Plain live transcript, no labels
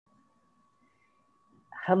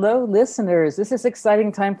Hello, listeners. This is exciting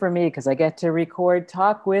time for me because I get to record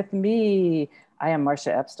Talk with Me. I am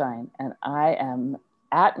Marcia Epstein, and I am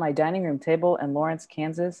at my dining room table in Lawrence,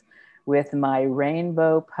 Kansas, with my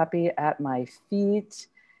rainbow puppy at my feet.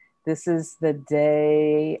 This is the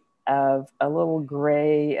day of a little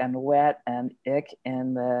gray and wet and ick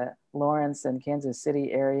in the Lawrence and Kansas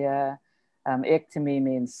City area. Ick to me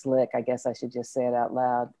means slick. I guess I should just say it out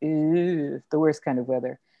loud. Ooh, the worst kind of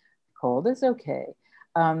weather. Cold is okay.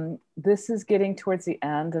 This is getting towards the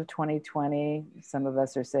end of 2020. Some of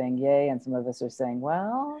us are saying yay, and some of us are saying,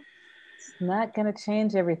 well, it's not going to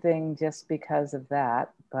change everything just because of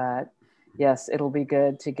that. But yes, it'll be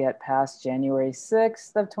good to get past January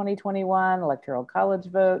 6th of 2021, Electoral College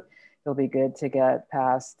vote. It'll be good to get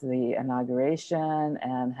past the inauguration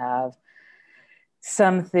and have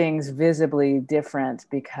some things visibly different,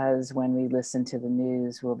 because when we listen to the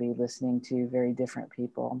news, we'll be listening to very different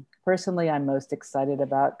people. Personally, I'm most excited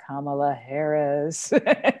about Kamala Harris.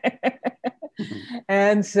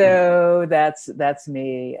 And so that's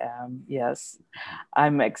me. Yes,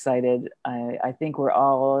 I'm excited. I think we're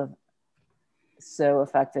all so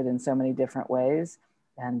affected in so many different ways.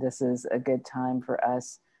 And this is a good time for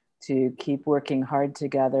us to keep working hard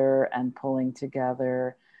together and pulling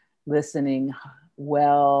together, listening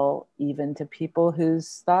well, even to people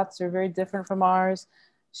whose thoughts are very different from ours,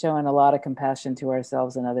 showing a lot of compassion to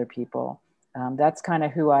ourselves and other people. That's kind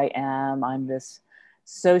of who I am. I'm this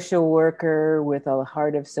social worker with a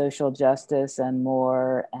heart of social justice and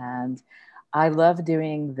more. And I love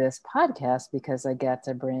doing this podcast because I get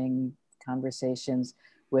to bring conversations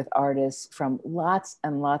with artists from lots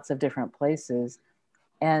and lots of different places.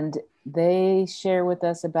 And they share with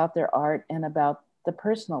us about their art and about the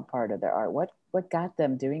personal part of their art. What got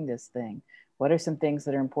them doing this thing? What are some things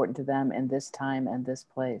that are important to them in this time and this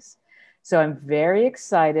place? So I'm very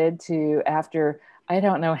excited to, after I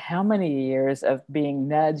don't know how many years of being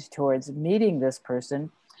nudged towards meeting this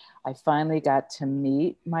person, I finally got to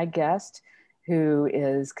meet my guest, who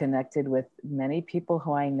is connected with many people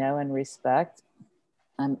who I know and respect.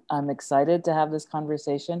 I'm excited to have this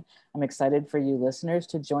conversation. I'm excited for you listeners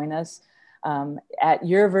to join us at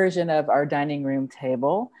your version of our dining room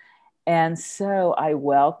table. And so I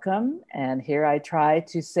welcome, and here I try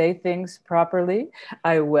to say things properly,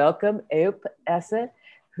 I welcome Eoop Esse,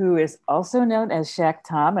 who is also known as Shaq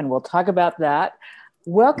Tom, and we'll talk about that.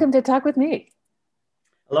 Welcome to Talk with Me.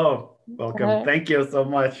 Hello, welcome. Thank you so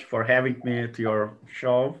much for having me to your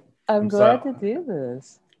show. I'm glad to do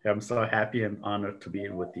this. I'm so happy and honored to be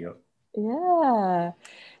with you. Yeah.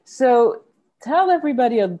 So tell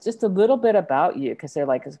everybody just a little bit about you, because they're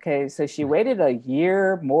like, okay, so she waited a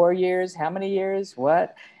year, more years, how many years,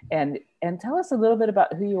 what? And tell us a little bit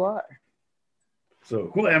about who you are.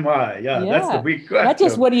 So who am I? Yeah, that's the big question. Not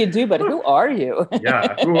just what do you do, but who are you?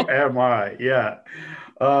 Yeah, who am I? Yeah.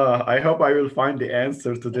 I hope I will find the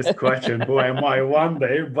answer to this question, who am I, one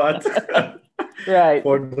day, but right.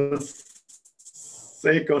 For the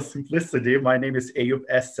sake of simplicity, my name is Eoop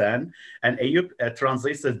Esse, and Eoop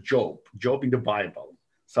translates as Job in the Bible.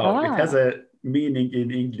 So it has a meaning in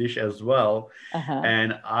English as well.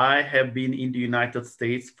 And I have been in the United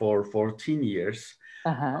States for 14 years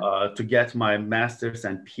to get my master's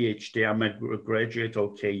and PhD. I'm a graduate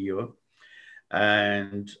of KU.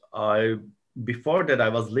 And before that, I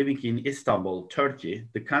was living in Istanbul, Turkey,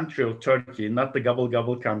 the country of Turkey, not the gobble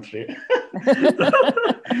gobble country,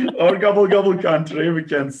 or gobble gobble country, we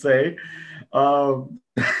can say. Not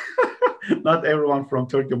everyone from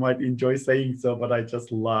Turkey might enjoy saying so, but I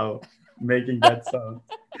just love making that sound.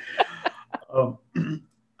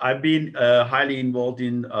 I've been highly involved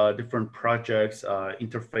in different projects,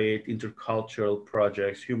 interfaith, intercultural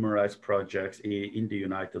projects, human rights projects in the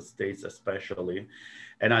United States, especially.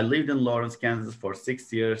 And I lived in Lawrence, Kansas for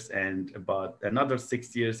 6 years, and about another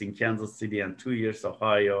 6 years in Kansas City and 2 years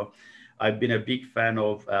Ohio. I've been a big fan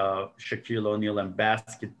of Shaquille O'Neal and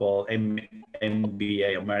basketball,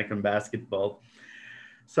 NBA, American basketball.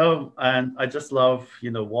 So, and I just love,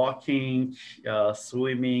 walking,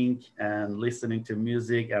 swimming, and listening to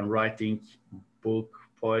music and writing book,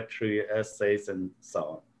 poetry, essays, and so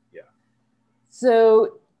on. Yeah.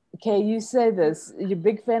 So, okay, you say this, you're a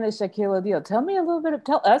big fan of Shaquille O'Neal. Tell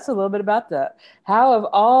us a little bit about that. How, of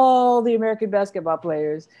all the American basketball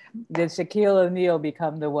players, did Shaquille O'Neal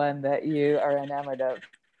become the one that you are enamored of?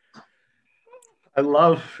 I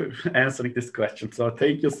love answering this question. So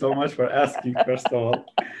thank you so much for asking, first of all.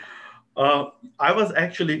 I was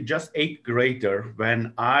actually just eighth grader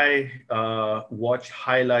when I watched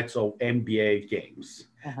highlights of NBA games.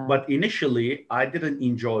 But initially, I didn't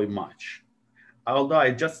enjoy much. although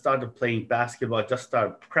I just started playing basketball, just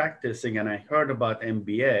started practicing, and I heard about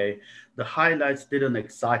NBA, the highlights didn't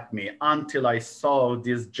excite me until I saw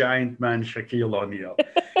this giant man, Shaquille O'Neal.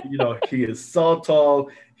 He is so tall,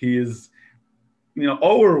 he is,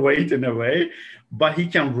 overweight in a way, but he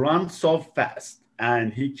can run so fast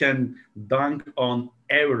and he can dunk on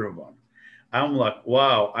everyone. I'm like,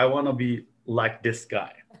 wow, I want to be like this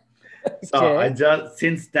guy. So I Okay. just,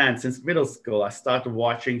 since middle school, I started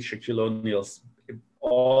watching Shaquille O'Neal's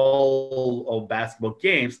all of basketball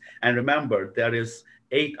games. And remember, there is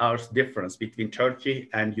 8 hours difference between Turkey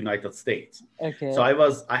and United States. So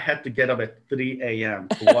Okay. I had to get up at 3 a.m.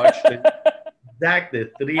 to watch the exactly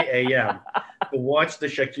 3 a.m. to watch the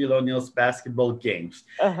Shaquille O'Neal's basketball games.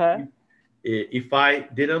 Uh-huh. If I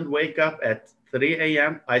didn't wake up at 3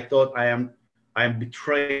 a.m., I thought I am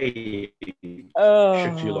betraying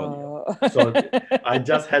Shaquille O'Neal. Oh. So I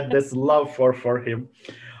just had this love for him.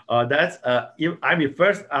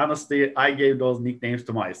 First, honestly, I gave those nicknames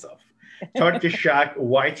to myself. Turkish Shaq,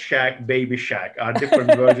 White Shaq, Baby Shaq are different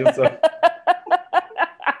versions of.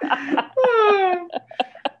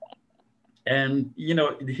 And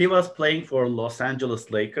he was playing for Los Angeles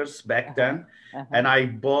Lakers back Uh-huh. then, Uh-huh. and I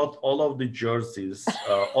bought all of the jerseys,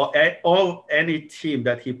 all any team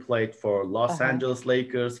that he played for: Los Uh-huh. Angeles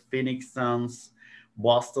Lakers, Phoenix Suns,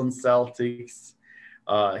 Boston Celtics.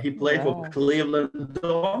 He played for Wow. Cleveland.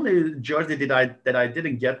 The only jersey that I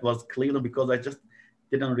didn't get was Cleveland because I just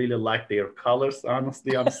didn't really like their colors.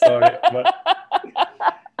 Honestly, I'm sorry,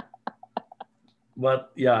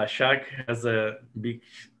 but yeah, Shaq has a big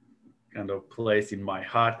kind of place in my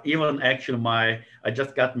heart. Even actually, I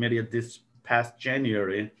just got married this past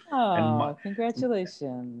January, and Oh,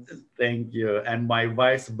 congratulations. thank you. And my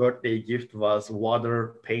wife's birthday gift was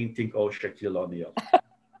water painting of Shaquille O'Neal.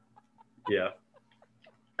 Yeah,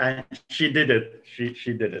 and she did it.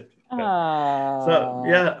 She did it. Yeah. So Ah.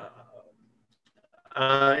 yeah,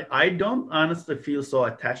 I don't honestly feel so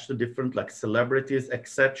attached to different like celebrities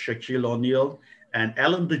except Shaquille O'Neal and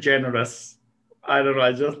Ellen DeGeneres. I don't know.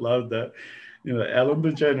 I just love that. Ellen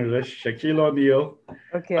DeGeneres, Shaquille O'Neal.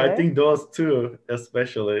 I Okay. think those two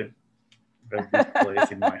especially have a big place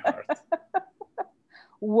in my heart.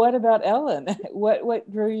 What about Ellen? What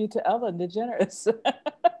drew you to Ellen DeGeneres?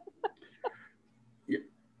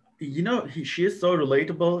 She is so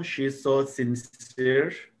relatable. She is so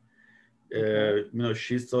sincere. Okay.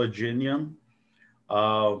 She's so genuine.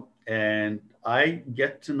 And I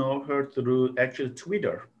get to know her through actually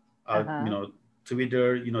Twitter. Uh-huh.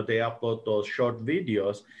 Twitter, they upload those short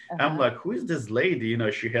videos. I'm Uh-huh. like, who is this lady?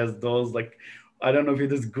 She has those like, I don't know if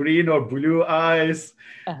it is green or blue eyes,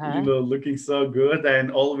 Uh-huh. looking so good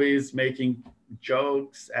and always making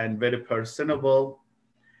jokes and very personable.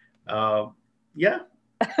 Uh, yeah,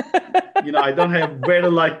 I don't have very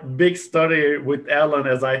like big story with Ellen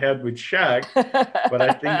as I had with Shaq, but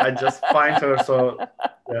I think I just find her so,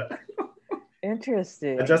 yeah, I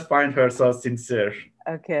Interesting. just find her so sincere.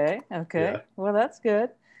 Okay. Okay. Yeah. Well, that's good.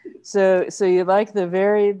 So you like the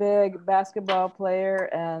very big basketball player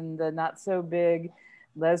and the not so big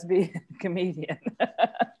lesbian comedian.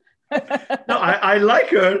 No, I like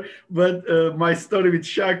her, but my story with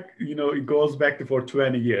Shaq, it goes back to for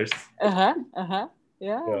 20 years. Uh-huh. Uh-huh.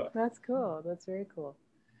 Yeah, Yeah. that's cool. That's very cool.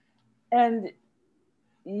 And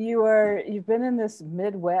you've been in this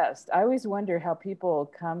Midwest. I always wonder how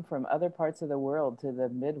people come from other parts of the world to the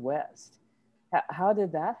Midwest. How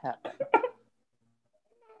did that happen?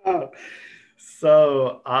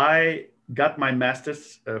 So I got my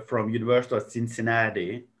master's from University of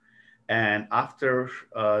Cincinnati. And after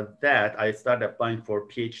that, I started applying for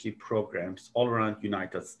PhD programs all around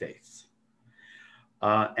United States.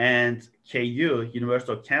 And KU,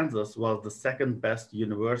 University of Kansas, was the second best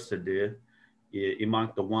university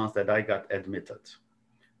among the ones that I got admitted.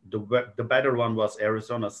 The better one was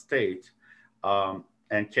Arizona State.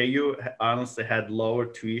 And KU honestly had lower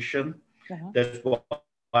tuition. Uh-huh. That's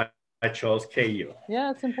why I chose KU.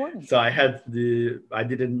 Yeah, it's important. So I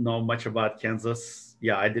didn't know much about Kansas.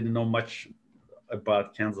 Yeah, I didn't know much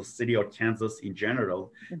about Kansas City or Kansas in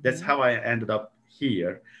general. That's Mm-hmm. how I ended up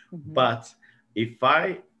here. Mm-hmm. But if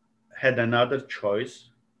I had another choice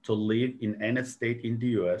to live in any state in the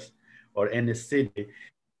US or any city,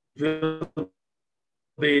 it will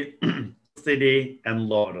be City and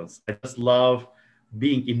Lawrence. I just love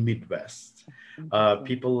being in Midwest. Interesting.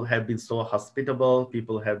 People have been so hospitable.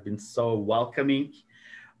 People have been so welcoming.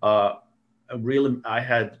 Uh, Really, I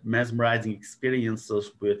had mesmerizing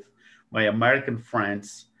experiences with my American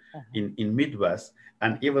friends Uh-huh. in Midwest,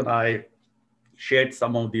 and even I shared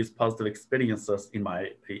some of these positive experiences in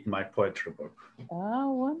my poetry book.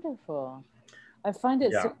 Oh, wonderful. I find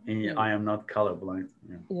it so Yeah, neat. I am not colorblind.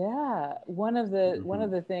 Yeah. Yeah, one of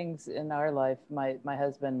Hmm. the things in our life, my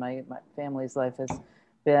husband, my family's life has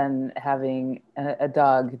been having a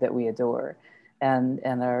dog that we adore, and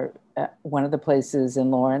our one of the places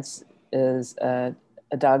in Lawrence is a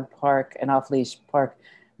dog park, an off leash park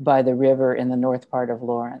by the river in the north part of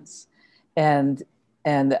Lawrence, and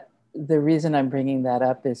and the reason I'm bringing that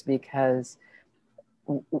up is because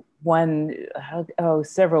one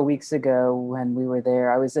several weeks ago when we were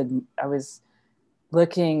there, I was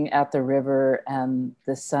looking at the river and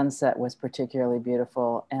the sunset was particularly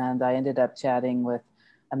beautiful. And I ended up chatting with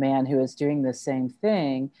a man who was doing the same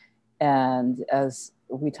thing. And as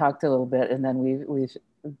we talked a little bit, and then we've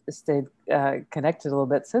stayed connected a little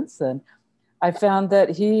bit since then, I found that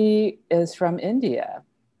he is from India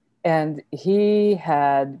and he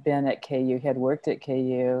had been at KU, he had worked at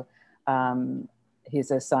KU. Um,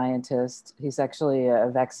 he's a scientist. He's actually a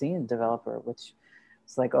vaccine developer, which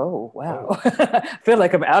it's like, oh, wow. Oh, I feel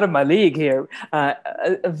like I'm out of my league here. A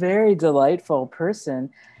very delightful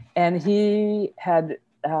person. And he had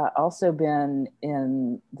also been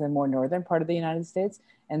in the more northern part of the United States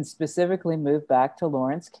and specifically moved back to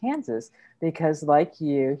Lawrence, Kansas, because, like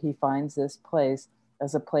you, he finds this place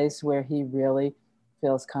as a place where he really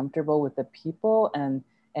feels comfortable with the people and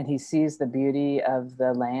he sees the beauty of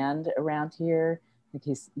the land around here.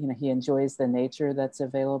 Like he enjoys the nature that's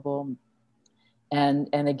available and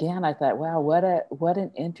again I thought, wow, what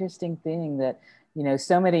an interesting thing that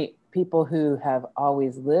so many people who have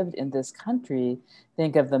always lived in this country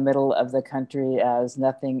think of the middle of the country as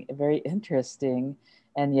nothing very interesting,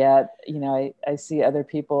 and yet I see other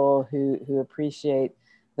people who appreciate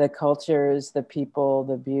the cultures, the people,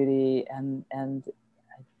 the beauty, and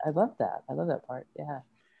I love that. I love that part. Yeah.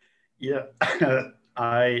 yeah.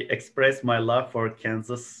 I express my love for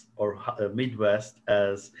Kansas or Midwest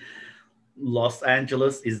as Los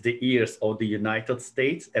Angeles is the ears of the United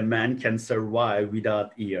States. A man can survive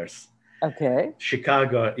without ears. Okay.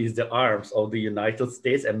 Chicago is the arms of the United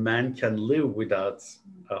States. A man can live without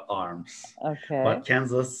arms. Okay. But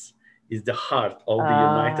Kansas is the heart of the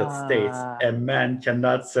United States. Ah. A man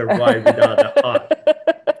cannot survive without a heart.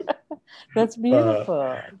 That's Uh,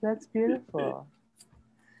 beautiful. That's beautiful.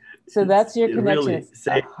 So that's your it connection. really It's a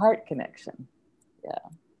say heart connection. Yeah.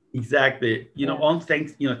 exactly. Yeah.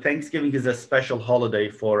 Thanksgiving is a special holiday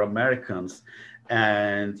for Americans,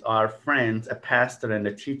 and our friends, a pastor and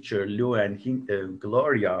a teacher, Lou and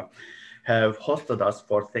Gloria, have hosted us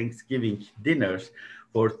for Thanksgiving dinners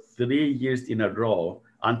for 3 years in a row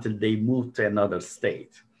until they moved to another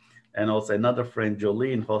state. And also another friend,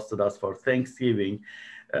 Jolene, hosted us for Thanksgiving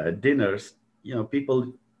dinners.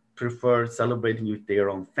 People prefer celebrating with their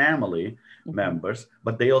own family Mm-hmm. members,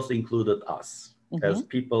 but they also included us Mm-hmm. as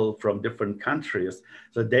people from different countries.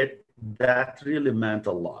 So that really meant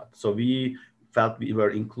a lot. So we felt we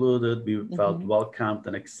were included, we felt Mm-hmm. welcomed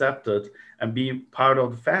and accepted, and be part of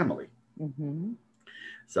the family. Mm-hmm.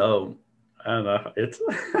 So I don't know, it's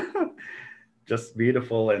just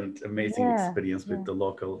beautiful and amazing Yeah. experience with Yeah. the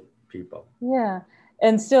local people. Yeah.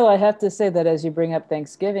 And still, I have to say that as you bring up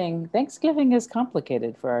Thanksgiving, Thanksgiving is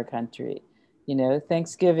complicated for our country.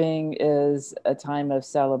 Thanksgiving is a time of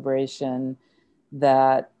celebration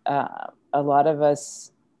that a lot of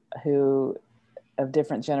us who of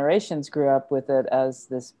different generations grew up with it as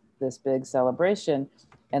this big celebration,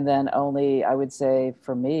 and then only I would say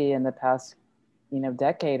for me in the past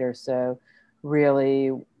decade or so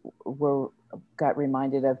really were got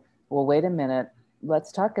reminded of, well, wait a minute,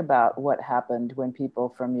 let's talk about what happened when people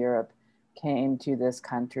from Europe came to this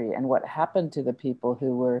country and what happened to the people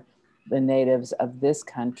who were the natives of this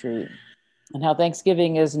country, and how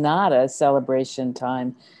Thanksgiving is not a celebration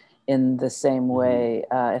time in the same Mhm. way.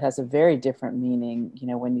 It has a very different meaning,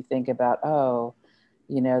 when you think about, oh,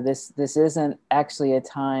 this isn't actually a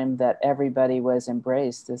time that everybody was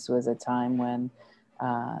embraced. This was a time when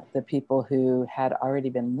the people who had already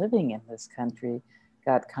been living in this country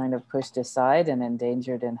got kind of pushed aside and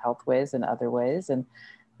endangered in health ways and other ways. And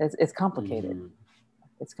it's complicated. Mhm.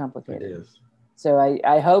 It's It complicated. is. So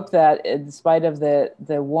I hope that in spite of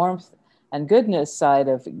the warmth and goodness side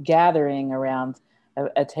of gathering around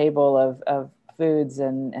a table of foods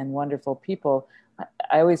and wonderful people,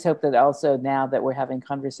 I always hope that also now that we're having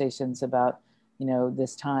conversations about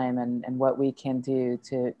this time and what we can do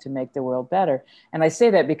to make the world better. And I say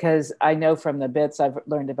that because I know from the bits I've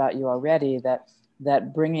learned about you already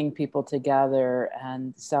that bringing people together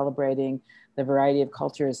and celebrating the variety of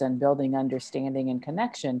cultures and building understanding and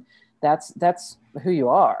connection, that's who you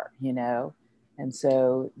are, and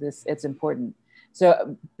so it's important.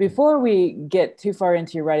 So before we get too far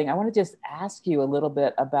into your writing, I want to just ask you a little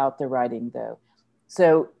bit about the writing, though.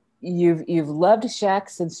 So you've loved Shaq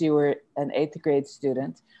since you were an eighth grade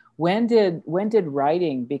student. When did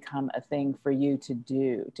writing become a thing for you to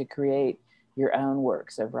do, to create your own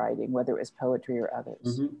works of writing, whether it was poetry or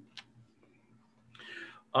others? Mhm.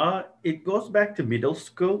 It goes back to middle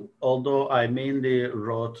school, although I mainly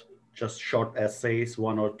wrote just short essays,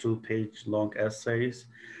 1 or 2 page long essays.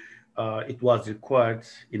 It was required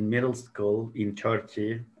in middle school in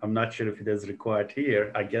Turkey. I'm not sure if it is required here.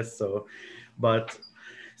 I guess so. But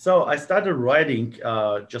so I started writing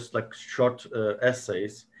just like short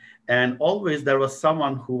essays, and always there was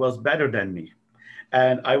someone who was better than me.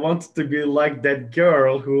 And I wanted to be like that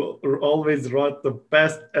girl who always wrote the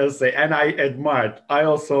best essay, and I admired. I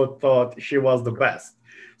also thought she was the best.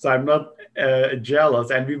 So I'm not jealous,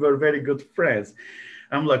 and we were very good friends.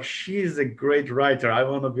 I'm like, she's a great writer. I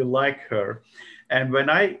want to be like her. And when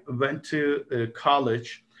I went to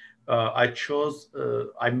college,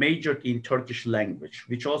 I majored in Turkish language,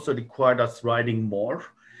 which also required us writing more.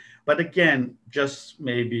 But again, just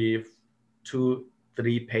maybe 2,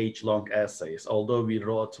 3 page long essays, although we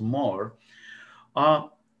wrote more. Uh,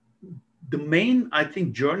 the main, I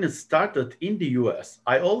think, journey started in the US.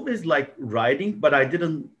 I always liked writing, but I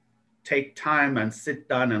didn't take time and sit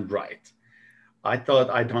down and write. I thought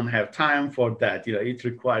I don't have time for that. It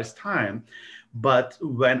requires time. But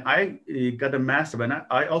when I got a master, when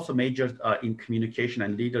I also majored in communication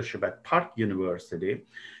and leadership at Park University,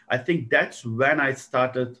 I think that's when I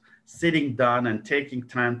started sitting down and taking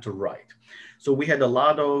time to write. So we had a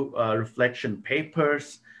lot of reflection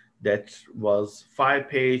papers that was 5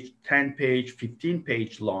 page, 10 page, 15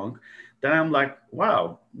 page long. Then I'm like,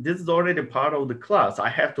 wow, this is already part of the class. I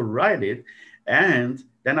have to write it. And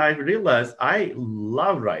then I realized I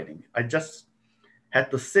love writing. I just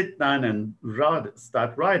had to sit down and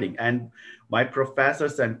start writing. And my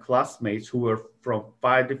professors and classmates who were from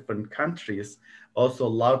 5 different countries also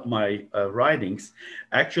loved my writings.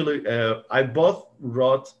 Actually, I both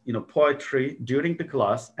wrote, poetry during the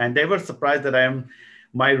class, and they were surprised that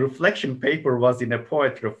my reflection paper was in a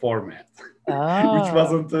poetry format, which Oh,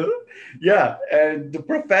 wasn't, yeah. And the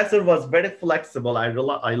professor was very flexible.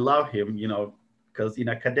 I love him, because in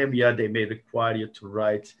academia, they may require you to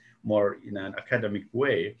write more in an academic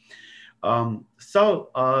way. So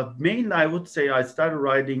mainly, I would say I started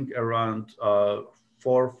writing around 4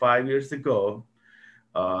 or 5 years ago.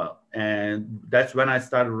 And that's when I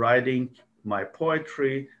started writing my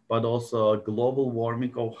poetry, but also Global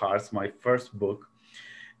Warming of Hearts, my first book.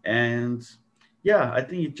 And yeah, I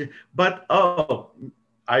think but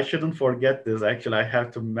I shouldn't forget this. Actually, I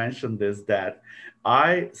have to mention this, that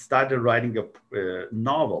I started writing a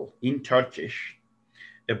novel in Turkish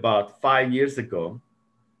about 5 years ago.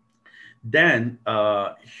 Then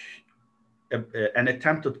an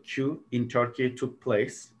attempted coup in Turkey took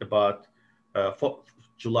place about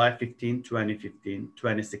July 15, 2015,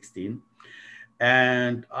 2016.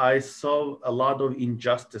 And I saw a lot of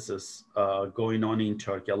injustices going on in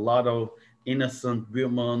Turkey, a lot of innocent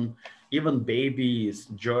women, even babies,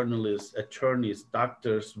 journalists, attorneys,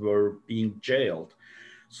 doctors were being jailed.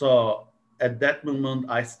 So at that moment,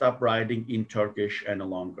 I stopped writing in Turkish any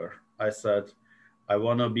longer. I said, I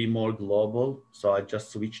want to be more global. So I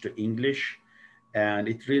just switched to English. And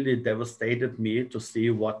it really devastated me to see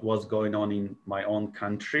what was going on in my own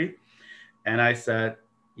country. And I said,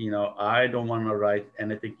 I don't want to write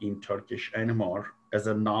anything in Turkish anymore, as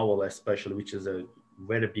a novel, especially, which is a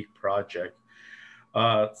very big project.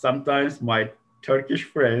 Sometimes my Turkish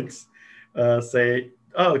friends say,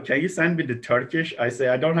 "Oh, can you send me the Turkish?" I say,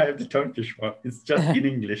 "I don't have the Turkish one. It's just in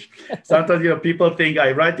English." Sometimes people think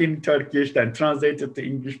I write in Turkish then translate it to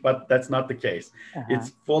English, but that's not the case. uh-huh. It's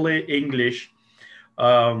fully English.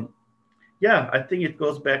 Um, yeah, I think it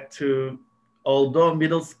goes back to, although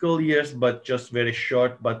middle school years, but just very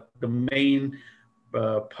short. But the main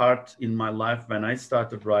part in my life when I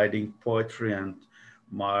started writing poetry and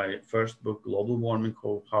my first book, Global Warming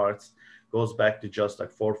of Hearts, goes back to just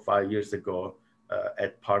like 4 or 5 years ago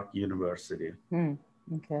at Park University. Hmm.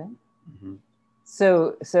 Okay. Mhm.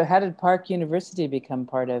 So how did Park University become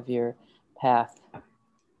part of your path?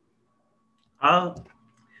 Uh,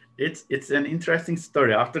 it's an interesting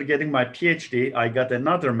story. After getting my PhD, I got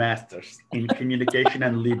another master's in communication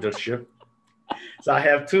and leadership. So I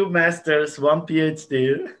have 2 masters, 1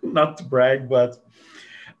 PhD, not to brag, but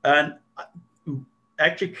and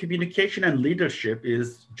actually communication and leadership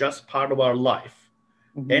is just part of our life.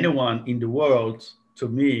 Mm-hmm. Anyone in the world, to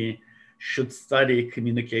me, should study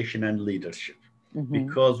communication and leadership, Mm-hmm.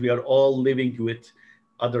 because we are all living with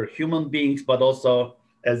other human beings, but also,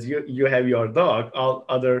 as you have your dog, all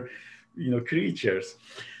other creatures.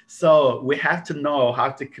 So we have to know how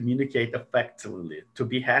to communicate effectively, to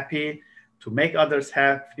be happy, to make others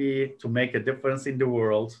happy, to make a difference in the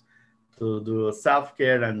world, to do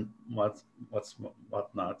self-care and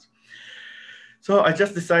whatnot. So I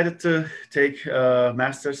just decided to take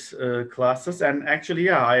master's classes, and actually,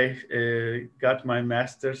 yeah, I got my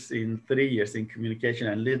master's in 3 years in communication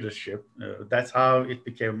and leadership. That's how it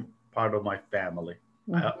became part of my family,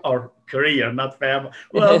 or career, not family.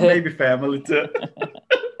 Well, maybe family too.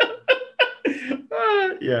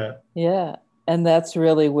 Yeah. Yeah. And that's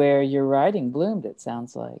really where your writing bloomed, it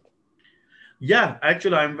sounds like. Yeah,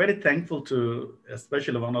 actually, I'm very thankful to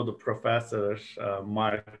especially one of the professors,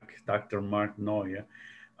 Dr. Mark Noy,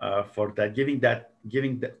 for that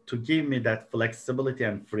to give me that flexibility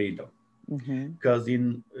and freedom. Because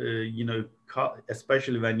in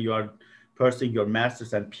especially when you are pursuing your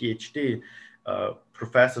master's and PhD,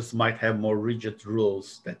 professors might have more rigid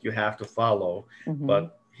rules that you have to follow,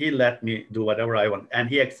 but he let me do whatever I want, and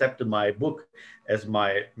he accepted my book as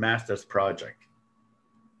my master's project.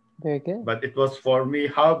 Very good. But it was for me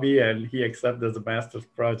hobby, and he accepted as a master's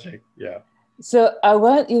project. Yeah. So I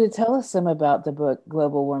want you to tell us some about the book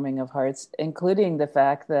Global Warming of Hearts, including the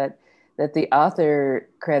fact that the author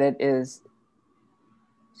credit is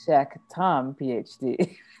Shak Tom,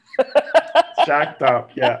 PhD. Shak Tom,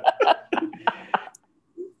 yeah.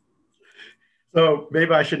 So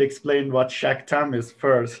maybe I should explain what Shak Tom is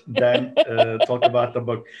first, then talk about the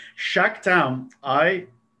book. Shak Tom,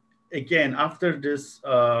 again, after this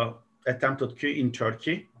attempted coup in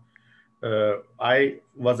Turkey, I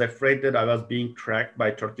was afraid that I was being tracked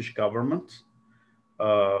by Turkish government.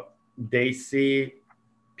 They see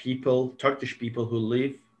Turkish people who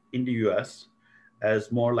live in the US as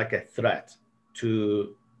more like a threat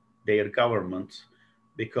to their government,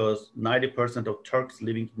 because 90% of Turks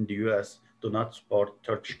living in the US do not support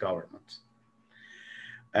Turkish government.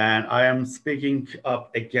 And I am speaking up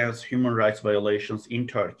against human rights violations in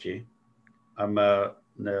Turkey. I'm a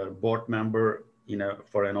board member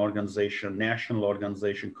for an organization, national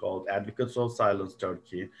organization called Advocates of Silence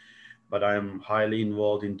Turkey, but I'm highly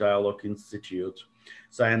involved in Dialogue Institute.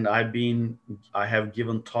 So, and I have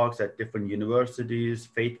given talks at different universities,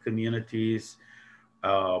 faith communities,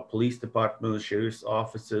 police departments, sheriff's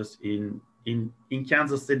offices in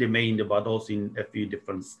Kansas City mainly, but also in a few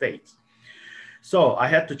different states. So I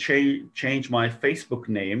had to change my Facebook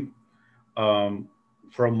name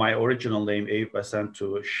from my original name, Eyüp Esen,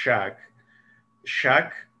 to Shak.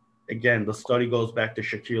 Shak, again, the story goes back to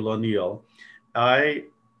Shaquille O'Neal. I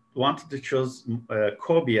wanted to choose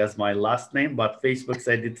Kobe as my last name, but Facebook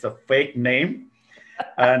said it's a fake name.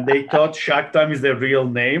 And they thought Shak Tom is a real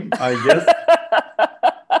name, I guess.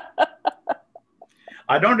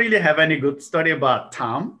 I don't really have any good story about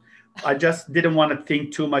Tom. I just didn't want to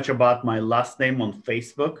think too much about my last name on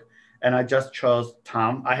Facebook, and I just chose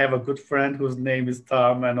Tom. I have a good friend whose name is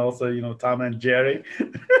Tom, and also, Tom and Jerry.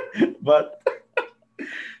 But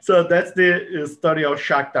so that's the story of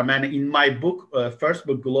Shak Tom. And in my book, first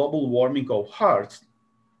book, Global Warming of Hearts,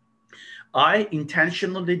 I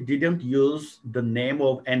intentionally didn't use the name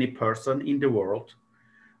of any person in the world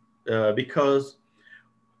because,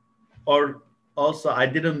 or also I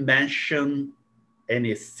didn't mention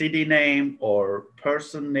any city name or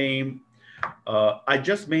person name. I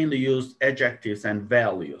just mainly used adjectives and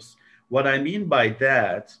values. What I mean by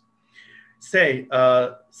that, say,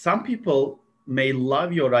 some people may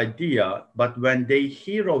love your idea, but when they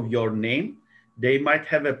hear of your name, they might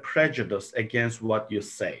have a prejudice against what you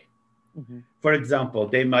say. For example,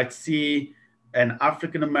 they might see an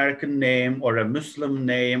African-American name or a Muslim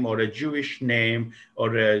name or a Jewish name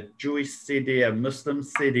or a Jewish city, a Muslim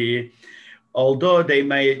city. Although they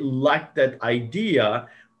may like that idea,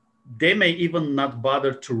 they may even not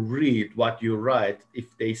bother to read what you write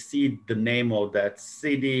if they see the name of that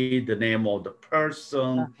city, the name of the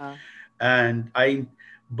person.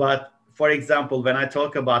 But for example, when I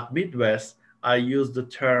talk about Midwest, I use the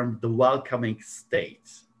term the welcoming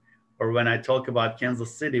state. Or when I talk about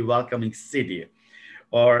Kansas City, welcoming city.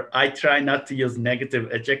 Or I try not to use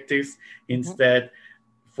negative adjectives. Instead,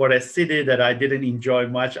 for a city that I didn't enjoy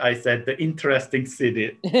much, I said the interesting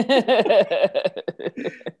city.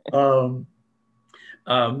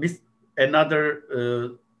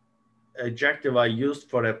 Another adjective I used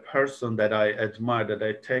for a person that I admire, that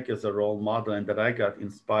I take as a role model, and that I got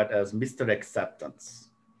inspired as Mr. Acceptance,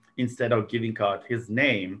 instead of giving out his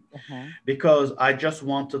name, because I just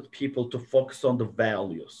wanted people to focus on the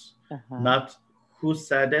values, not who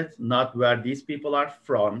said it, not where these people are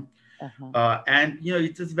from. And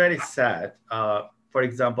it is very sad. For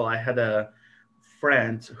example, I had a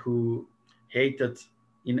friend who hated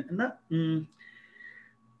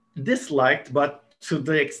disliked, but to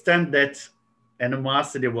the extent that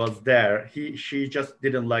animosity was there, she just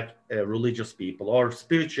didn't like religious people or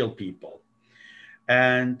spiritual people.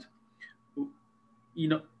 And you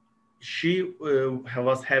know, she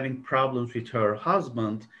was having problems with her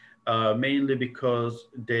husband, mainly because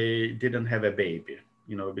they didn't have a baby,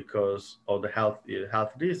 because of the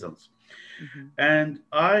health reasons. Mm-hmm. And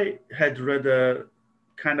I had read a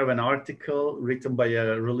kind of an article written by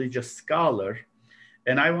a religious scholar,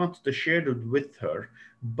 and I wanted to share it with her.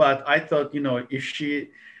 But I thought, if she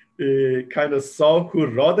kind of saw who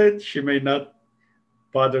wrote it, she may not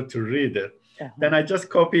bother to read it. Then Uh-huh. I just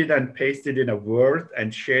copied and pasted in a Word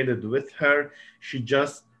and shared it with her. She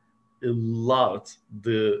just loved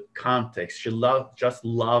the context. She just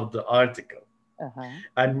loved the article. Uh-huh.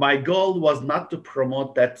 And my goal was not to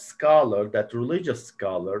promote that scholar, that religious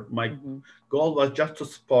scholar. My Mm-hmm. goal was just to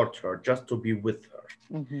support her, just to be with her.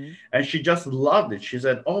 Mm-hmm. And she just loved it. She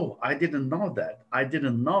said, "Oh, I didn't know that. I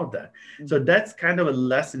didn't know that." So Mm-hmm. that's kind of a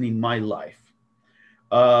lesson in my life.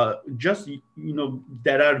 Just,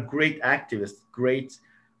 there are great activists, great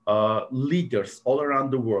leaders all around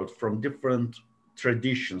the world from different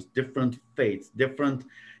traditions, different faiths, different,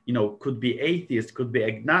 could be atheist, could be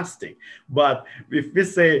agnostic. But if we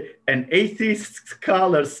say an atheist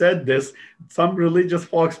scholar said this, some religious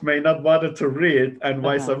folks may not bother to read, and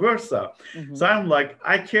vice Uh-huh. versa. Mm-hmm. So I'm like,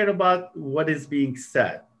 I care about what is being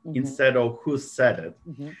said Mm-hmm. instead of who said it.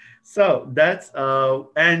 Mm-hmm. So that's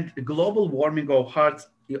and global warming of hearts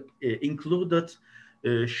included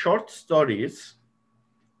short stories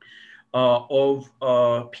of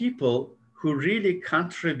people who really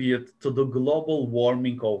contribute to the global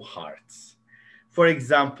warming of hearts. For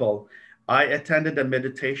example, I attended a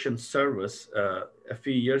meditation service a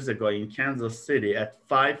few years ago in Kansas City at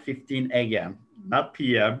 5:15 a.m., not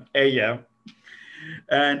p.m., a.m.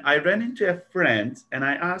 And I ran into a friend and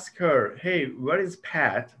I asked her, "Hey, where is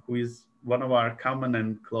Pat?" who is one of our common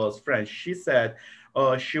and close friends. She said,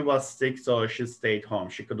 "Oh, she was sick, so she stayed home.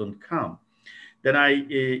 She couldn't come." Then I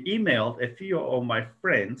emailed a few of my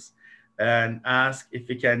friends and asked if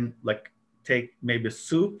we can like take maybe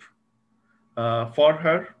soup for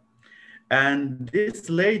her. And this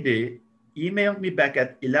lady emailed me back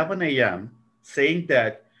at 11 a.m. saying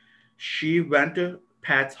that she went to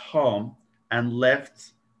Pat's home and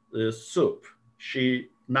left the soup. She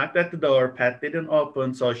knocked at the door, Pat didn't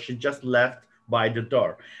open, so she just left by the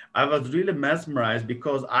door. I was really mesmerized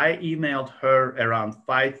because I emailed her around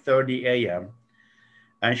 5:30 a.m.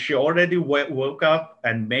 and she already woke up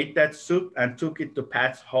and made that soup and took it to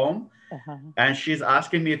Pat's home. Uh-huh. And she's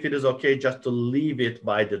asking me if it is okay just to leave it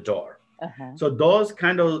by the door. Uh-huh. So those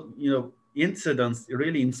kind of incidents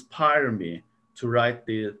really inspire me to write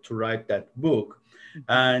that book.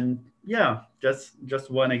 Mm-hmm. And yeah,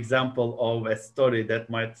 just one example of a story that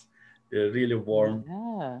might really warm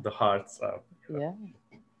Yeah. the hearts up. Yeah.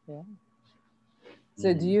 Yeah.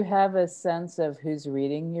 So do Mhm. you have a sense of who's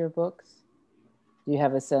reading your books? Do you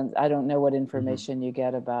have a sense? I don't know what Mhm. information you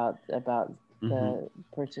get about Mhm. the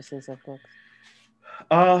purchases of books.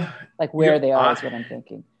 Uh, Like yeah, where they are is what I'm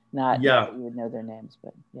thinking. Not yeah, that you would know their names,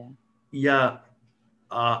 but yeah. yeah.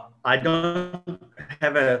 I don't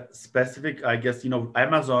have a specific, I guess,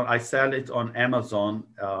 Amazon, I sell it on Amazon.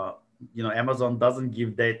 Amazon doesn't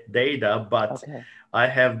give that data, but Okay. I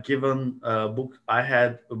have given I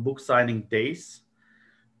had book signing days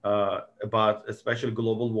about especially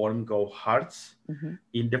global warming of hearts Mm-hmm.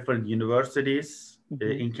 in different universities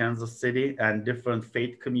Mm-hmm. in Kansas City and different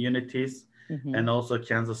faith communities. Mm-hmm. And also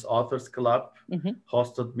Kansas Authors Club Mm-hmm.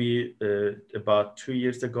 hosted me about 2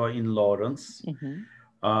 years ago in Lawrence. Mm-hmm.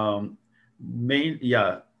 um,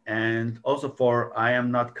 yeah, and also for I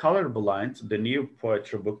Am Not Colorblind, the new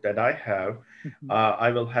poetry book that I have, Mm-hmm. I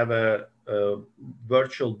will have a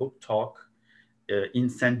virtual book talk in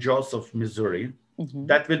St. Joseph, Missouri. Mm-hmm.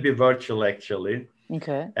 That will be virtual actually,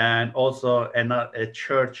 Okay. and also a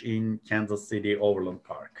church in Kansas City, Overland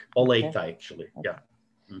Park, Okay. Olathe actually. Yeah. Okay.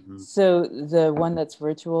 Mhm. So the one that's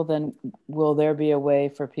virtual, then will there be a way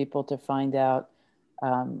for people to find out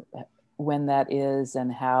um, when that is and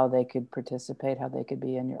how they could participate, how they could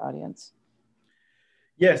be in your audience?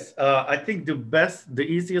 Yes, I think the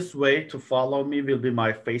easiest way to follow me will be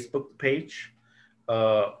my Facebook page.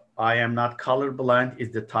 I am not colorblind is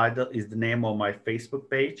the title, is the name of my Facebook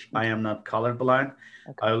page. I Okay. am not colorblind.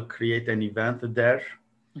 Okay. I will create an event there.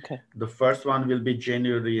 Okay. The first one will be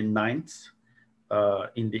January 9th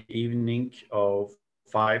in the evening of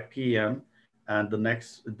 5 p.m. and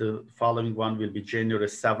the following one will be January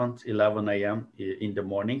 7th, 11 a.m. in the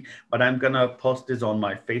morning. But I'm gonna post this on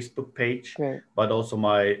my Facebook page, Great. but also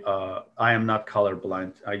my I am not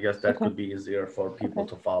colorblind. I guess that Okay. could be easier for people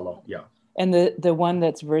Okay. to follow. Yeah. And the one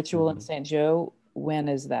that's virtual in Mhm. St. Joe, when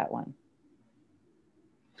is that one?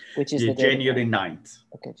 Which is Yeah, the date January again? 9th.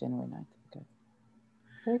 Okay, January 9th. Okay.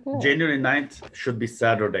 Very good. January 9th should be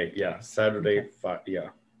Saturday. Yeah, Okay. Saturday. Yeah.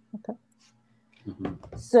 Okay.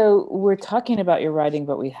 Mhm. So we're talking about your writing,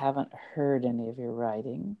 but we haven't heard any of your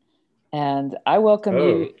writing. And I welcome Oh.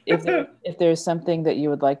 you if there's something that you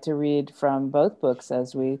would like to read from both books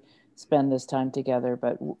as we spend this time together.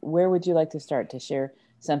 But where would you like to start to share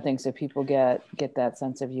something so people get that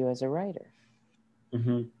sense of you as a writer?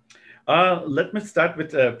 Mhm. Let me start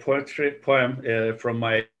with a poetry poem from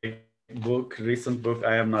my recent book.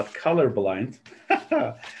 I am not colorblind.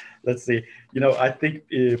 Let's see. I think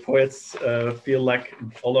poets feel like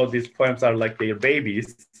all of these poems are like their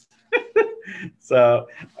babies. So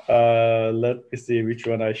let me see which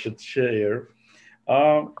one I should share.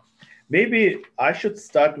 Um, Maybe I should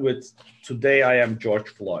start with Today I Am George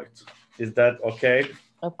Floyd. Is that okay?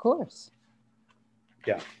 Of course.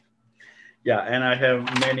 Yeah. Yeah, and I have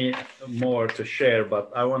many more to share,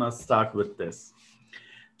 but I want to start with this.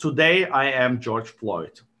 Today I am George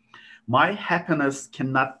Floyd. My happiness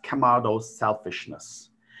cannot come out of selfishness.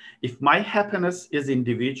 If my happiness is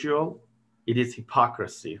individual, it is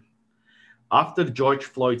hypocrisy. After George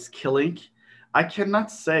Floyd's killing, I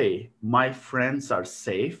cannot say my friends are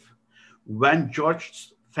safe. When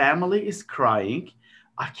George's family is crying,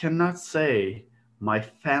 I cannot say my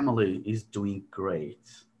family is doing great.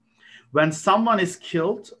 When someone is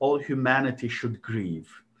killed, all humanity should grieve.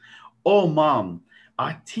 Oh, mom,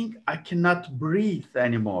 I think I cannot breathe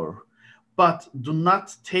anymore. But do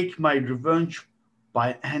not take my revenge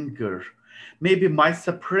by anger. Maybe my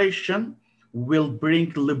separation will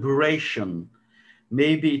bring liberation.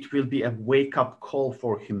 Maybe it will be a wake up call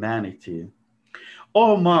for humanity.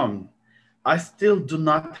 Oh, mom, I still do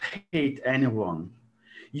not hate anyone.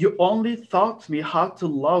 You only taught me how to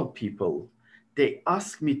love people. They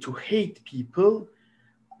ask me to hate people.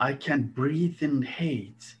 I can breathe in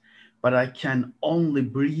hate, but I can only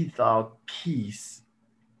breathe out peace.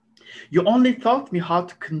 You only taught me how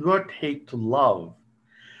to convert hate to love.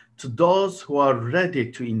 To those who are ready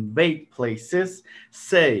to invade places,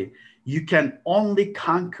 say, you can only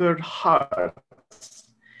conquer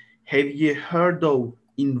hearts. Have you heard of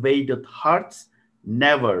invaded hearts?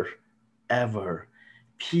 Never, ever.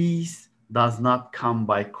 Peace does not come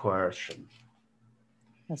by coercion.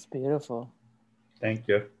 That's beautiful. Thank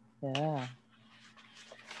you. Yeah.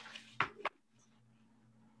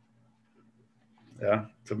 Yeah,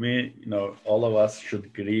 to me, all of us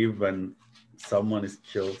should grieve when someone is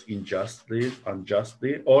killed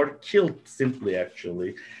unjustly, or killed simply,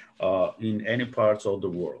 actually, in any parts of the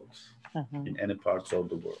world. Uh-huh. In any parts of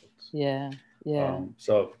the world. Yeah. Yeah.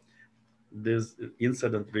 So this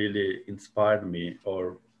incident really inspired me,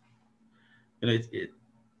 or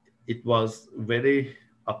it was very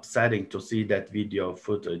upsetting to see that video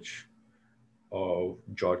footage of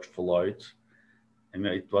George Floyd. I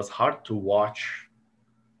mean, it was hard to watch,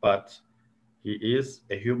 but he is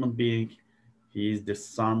a human being. He is the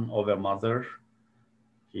son of a mother.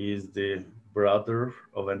 He is the brother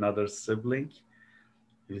of another sibling.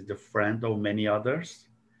 He is the friend of many others.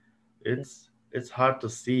 Yeah. It's hard to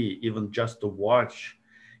see, even just to watch.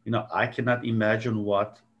 I cannot imagine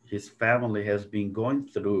what his family has been going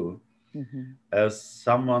through Mm-hmm. as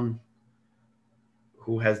someone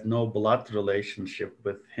who has no blood relationship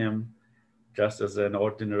with him, just as an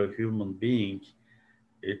ordinary human being.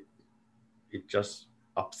 It it just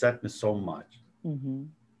upset me so much. Mm-hmm.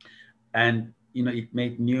 And it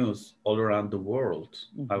made news all around the world.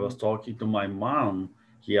 I Mm-hmm. was talking to my mom.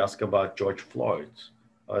 He asked about George Floyd.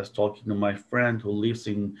 I was talking to my friend who lives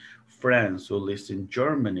in France, who lives in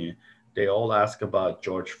Germany. They all ask about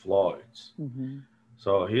George Floyd. Mm-hmm.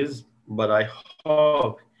 So but I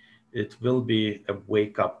hope it will be a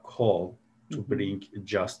wake-up call to Mm-hmm. bring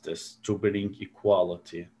justice, to bring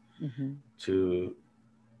equality, Mm-hmm. to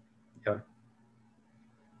yeah.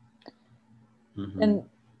 Hmm.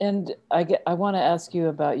 And I want to ask you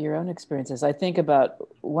about your own experiences. I think about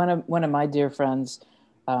one of my dear friends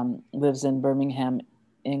lives in Birmingham,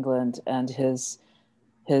 England, and his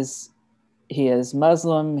he is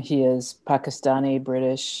Muslim, he is Pakistani,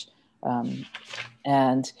 British,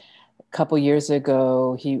 and a couple years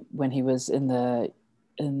ago, when he was in the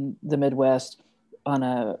Midwest on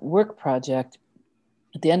a work project,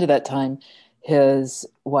 at the end of that time, his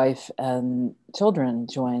wife and children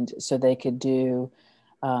joined so they could do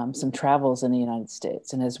some travels in the United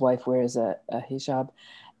States, and his wife wears a hijab,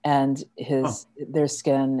 and Oh. their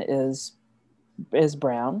skin is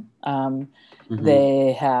brown. Mm-hmm.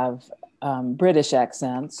 They have British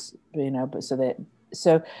accents, but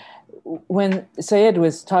so when Syed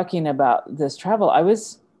was talking about this travel, I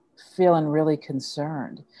was feeling really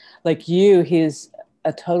concerned. Like you, he's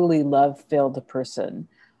a totally love-filled person.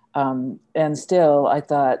 And still, I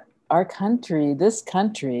thought, this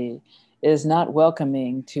country is not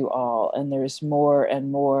welcoming to all. And there's more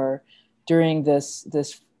and more during this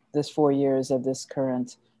 4 years of this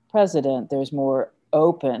current president, there's more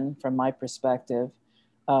open, from my perspective,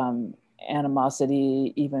 um,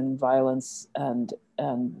 animosity, even violence and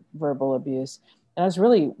verbal abuse. And I was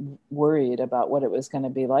really worried about what it was going to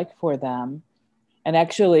be like for them. And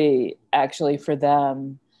actually for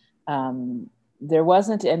them, um, there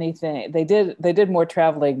wasn't anything. They did more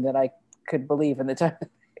traveling than I could believe in the time that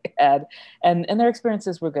they had, and their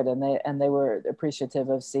experiences were good, and they were appreciative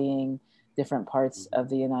of seeing different parts of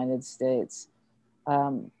the United States.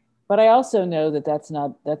 Um, but I also know that that's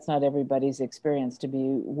not everybody's experience to be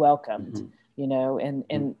welcomed.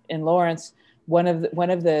 Mm-hmm. In Lawrence, one of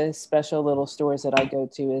the special little stores that I go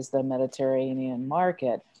to is the Mediterranean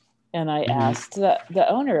Market, and I Mm-hmm. asked the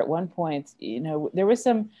owner at one point. There was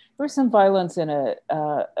some violence in a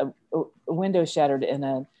window shattered in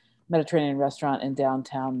a Mediterranean restaurant in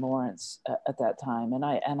downtown Lawrence at that time, and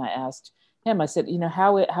I asked him. I said,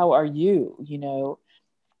 how are you?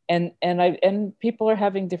 And people are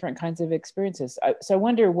having different kinds of experiences. So I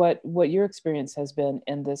wonder what your experience has been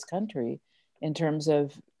in this country in terms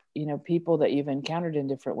of people that you've encountered in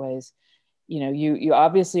different ways. You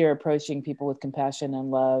obviously are approaching people with compassion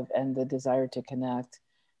and love and the desire to connect,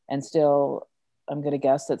 and still I'm going to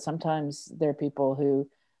guess that sometimes there are people who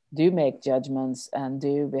do make judgments and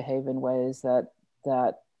do behave in ways that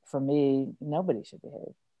for me nobody should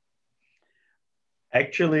behave.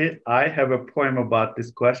 Actually, I have a poem about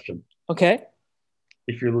this question. Okay.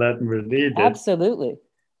 If you let me read it, Absolutely.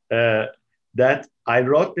 uh, that I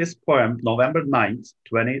wrote this poem November 9th,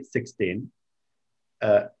 2016.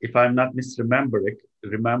 If I'm not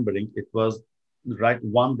remembering, it was right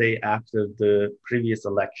one day after the previous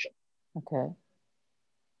election Okay.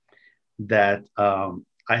 that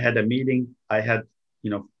I had a meeting. I had, you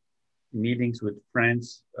know, meetings with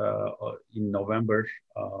friends in November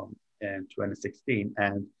in 2016,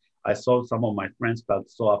 and I saw some of my friends felt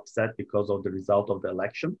so upset because of the result of the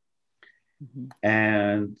election, Mm-hmm.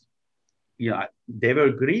 and they were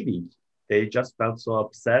grieving. They just felt so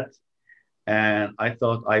upset, and I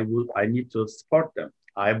thought I need to support them.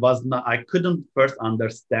 I couldn't first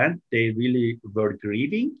understand they really were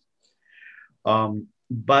grieving,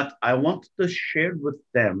 but I wanted to share with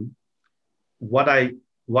them what I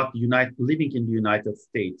what unite living in the United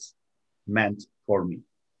States meant for me.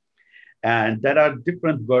 And there are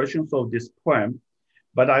different versions of this poem,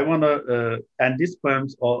 but I want to, and this poem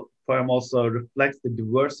also reflects the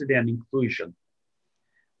diversity and inclusion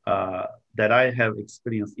uh, that I have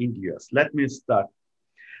experienced in the US. Let me start.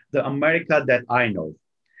 The America that I know.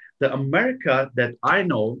 The America that I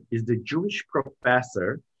know is the Jewish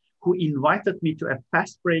professor who invited me to a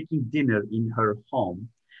fast breaking dinner in her home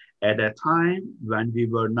at a time when we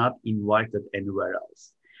were not invited anywhere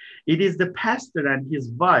else. It is the pastor and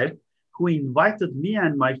his wife who invited me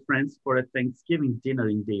and my friends for a Thanksgiving dinner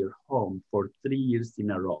in their home for 3 years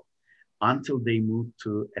in a row until they moved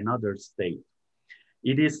to another state.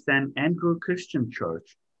 It is St. Andrew Christian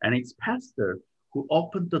Church and its pastor who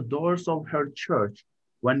opened the doors of her church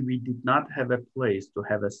when we did not have a place to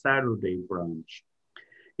have a Saturday brunch.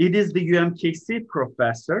 It is the UMKC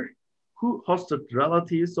professor who hosted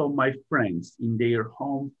relatives of my friends in their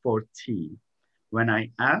home for tea. When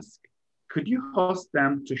I asked, could you host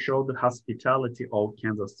them to show the hospitality of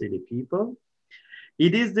Kansas City people?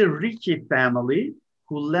 It is the Ricci family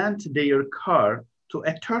who lent their car to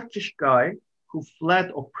a Turkish guy who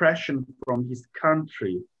fled oppression from his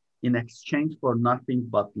country in exchange for nothing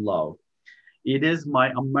but love. It is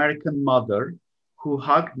my American mother who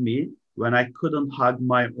hugged me when I couldn't hug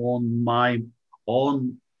my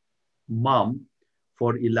own mom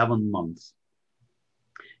for 11 months.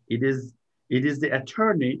 It is, it is the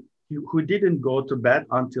attorney who didn't go to bed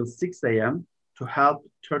until 6 a.m. to help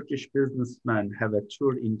Turkish businessmen have a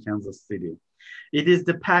tour in Kansas City. It is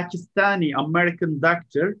the Pakistani American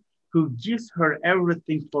doctor who gives her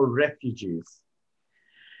everything for refugees.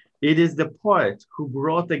 It is the poet who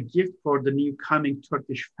brought a gift for the new coming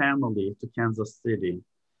Turkish family to Kansas City.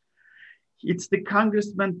 It's the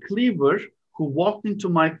Congressman Cleaver who walked into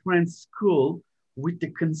my friend's school with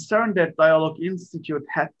the concern that Dialogue Institute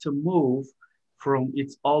had to move from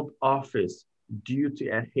its old office due to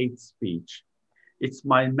a hate speech. It's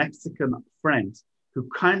my Mexican friend who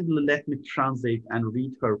kindly let me translate and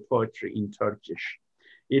read her poetry in Turkish.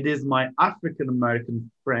 It is my African American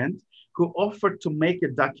friend who offered to make a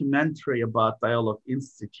documentary about Dialogue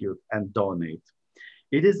Institute and donate.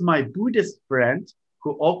 It is my Buddhist friend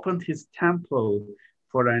who opened his temple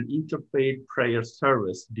for an interfaith prayer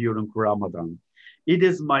service during Ramadan. It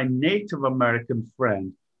is my Native American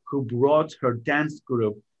friend who brought her dance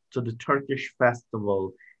group to the Turkish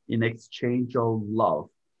festival in exchange of love.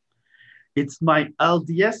 It's my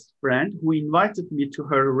LDS friend who invited me to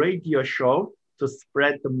her radio show to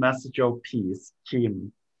spread the message of peace,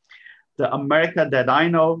 Kim. The America that I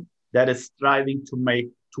know that is striving to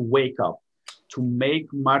wake up, to make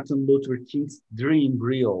Martin Luther King's dream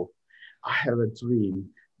real. I have a dream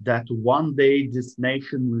that one day this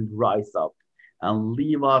nation will rise up and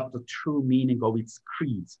live out the true meaning of its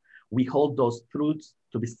creeds. We hold those truths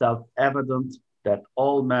to be self-evident that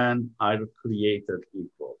all men are created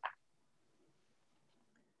equal.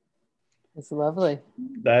 It's lovely.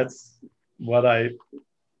 That's what I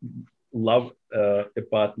love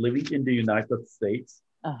about living in the United States.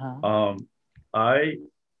 I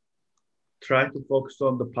try to focus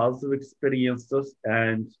on the positive experiences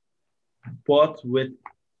and both with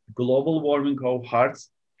global warming of hearts,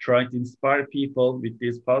 trying to inspire people with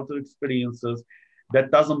these positive experiences. That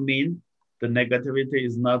doesn't mean the negativity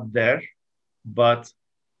is not there, but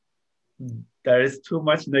there is too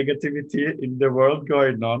much negativity in the world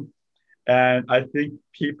going on. And I think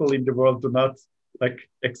people in the world do not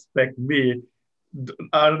expect me,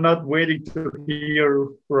 are not waiting to hear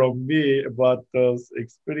from me about those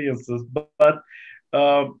experiences. But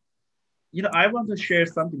I want to share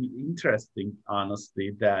something interesting,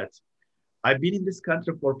 honestly, that I've been in this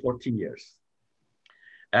country for 14 years.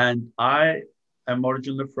 And I am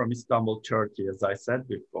originally from Istanbul, Turkey, as I said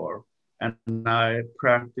before, and I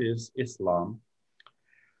practice Islam.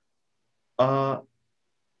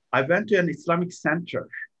 I went to an Islamic center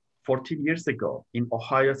 14 years ago in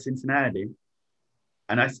Ohio, Cincinnati,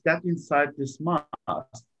 and I stepped inside this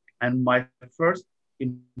mosque. And my first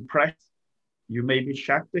impression, you may be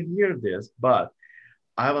shocked to hear this, but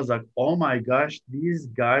I was like, oh my gosh, these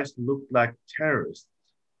guys look like terrorists.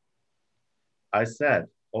 I said,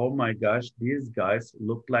 oh my gosh, these guys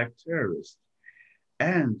look like terrorists.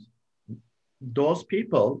 And those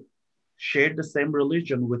people shared the same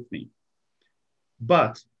religion with me.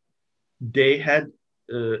 But they had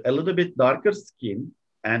a little bit darker skin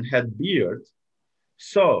and had beard.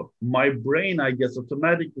 So my brain, I guess,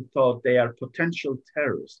 automatically thought they are potential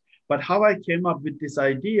terrorists. But how I came up with this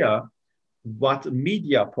idea, what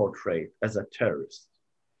media portrayed as a terrorist.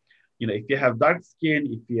 If you have dark skin,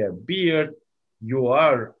 if you have beard, you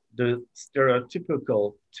are the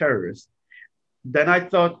stereotypical terrorist. Then I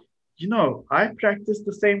thought, I practice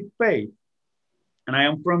the same faith. And I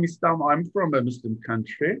am from Islam, I'm from a Muslim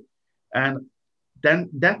country. And then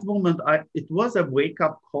that moment, it was a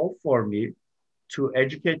wake-up call for me to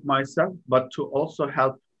educate myself, but to also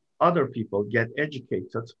help other people get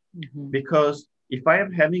educated. Mm-hmm. Because if I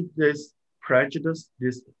am having this prejudice,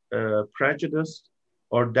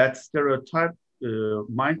 or that stereotype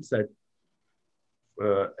mindset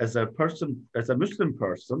as a person, as a Muslim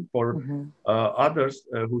person, for mm-hmm. Others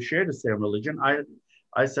who share the same religion,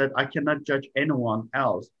 I said I cannot judge anyone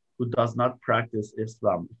else who does not practice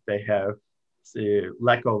Islam if they have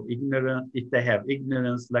lack of ignorance, if they have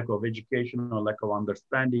ignorance, lack of education, or lack of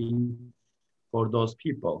understanding for those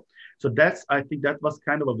people. So I think that was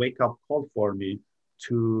kind of a wake-up call for me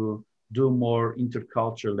to do more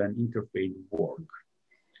intercultural and interfaith work.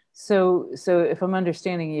 So if I'm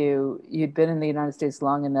understanding you, you'd been in the United States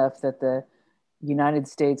long enough that the United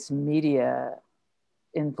States media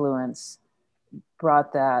influence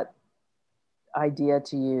brought that idea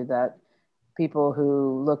to you that people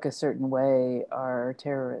who look a certain way are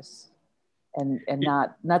terrorists, and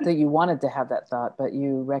not that you wanted to have that thought, but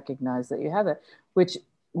you recognize that you have it, which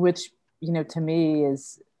to me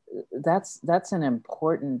that's an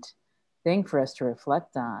important thing for us to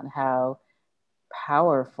reflect on, how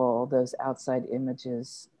powerful those outside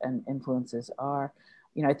images and influences are.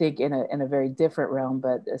 I think in a very different realm,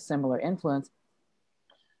 but a similar influence.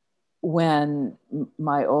 When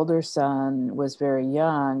my older son was very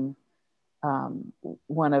young,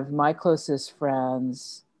 one of my closest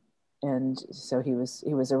friends, and so he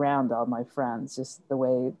was around all my friends, just the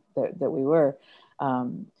way that we were.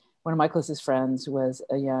 One of my closest friends was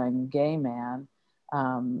a young gay man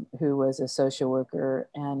who was a social worker,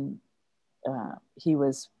 and he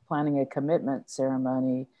was planning a commitment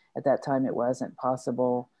ceremony. At that time, it wasn't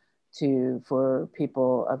possible for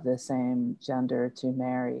people of the same gender to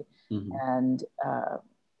marry. Mm-hmm. And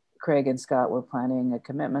Craig and Scott were planning a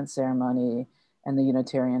commitment ceremony, and the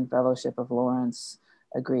Unitarian Fellowship of Lawrence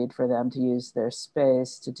agreed for them to use their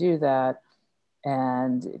space to do that.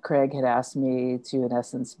 And Craig had asked me to, in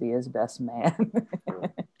essence, be his best man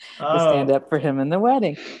to stand up for him in the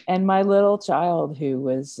wedding. And my little child, who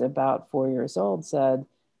was about 4 years old, said,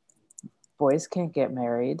 boys can't get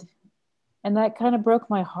married. And that kind of broke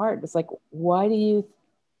my heart. It's like, why do you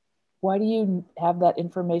have that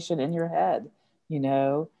information in your head,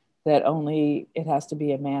 that only it has to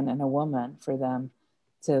be a man and a woman for them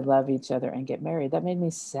to love each other and get married? That made me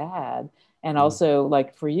sad. And also,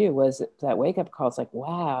 like for you, was that wake-up call. It's like,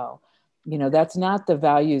 wow, that's not the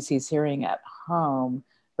values he's hearing at home,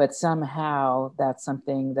 but somehow that's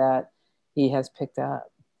something that he has picked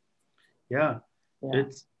up. Yeah.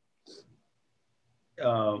 It's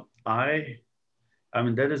I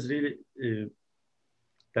mean, that is really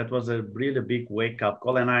that was a really big wake-up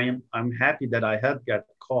call, and I'm happy that I had that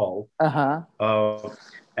call.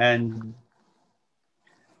 And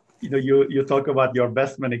you talk about your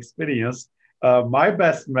best man experience. My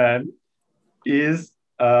best man is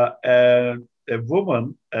a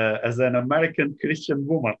woman, as an American Christian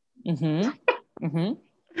woman.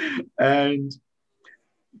 And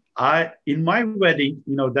in my wedding,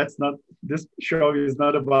 this show is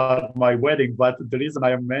not about my wedding, but the reason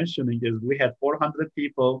I am mentioning is we had 400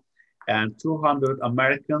 people and 200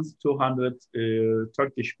 Americans, 200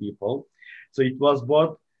 Turkish people. So it was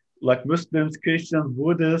both like Muslims, Christians,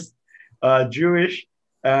 Buddhists, Jewish,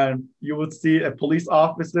 and you would see a police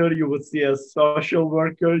officer, you would see a social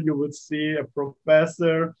worker, you would see a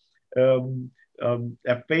professor,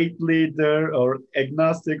 a faith leader, or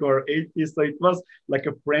agnostic or atheist. So it was like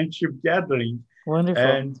a friendship gathering. Wonderful.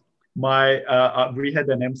 And we had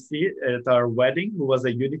an MC at our wedding who was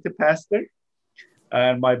a Unity pastor,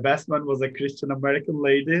 and my best man was a Christian American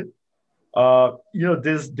lady.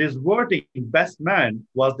 This wording best man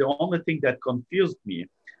was the only thing that confused me.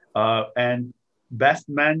 And best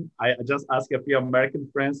man, I just asked a few American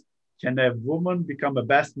friends, can a woman become a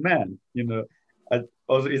best man?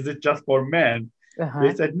 Or is it just for men?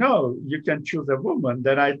 They said, no, you can choose a woman.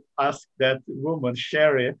 Then I asked that woman,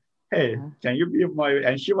 Sherry, hey, can you be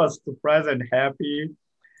and she was surprised and happy.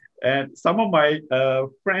 And some of my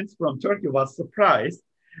friends from Turkey was surprised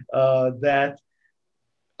that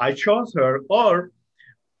I chose her, or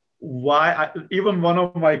even one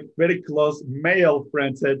of my very close male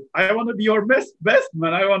friends said, I want to be your best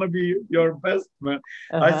man. I want to be your best man.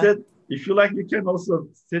 I said, if you like, you can also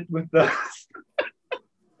sit with us.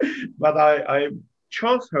 But I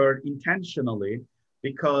chose her intentionally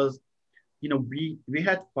because, we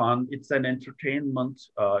had fun. It's an entertainment.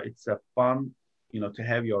 It's a fun, to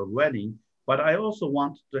have your wedding. But I also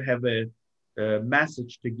wanted to have a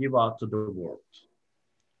message to give out to the world.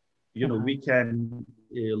 We can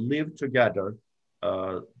live together.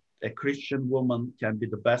 A Christian woman can be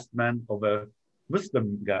the best man of a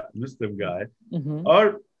Muslim guy.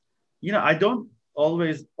 Or, I don't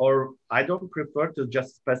always, or I don't prefer to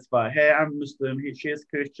just specify, hey, I'm Muslim, she is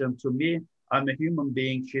Christian. To me, I'm a human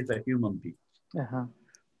being, she's a human being.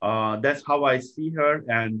 That's how I see her,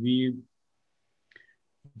 and we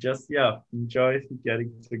just enjoy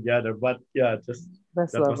getting together. But that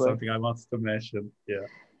was something I wanted to mention.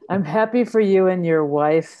 I'm happy for you and your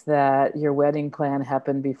wife that your wedding plan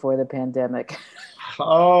happened before the pandemic.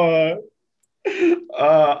 I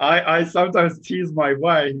sometimes tease my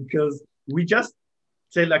wife because we just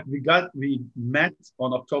say, like, we met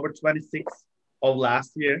on October 26th of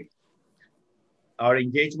last year. Our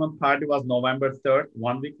engagement party was November 3rd,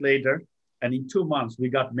 1 week later. And in 2 months, we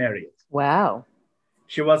got married. Wow.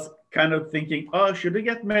 She was kind of thinking, should we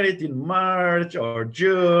get married in March or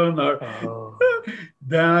June?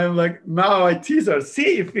 Then I'm like, now I tease her,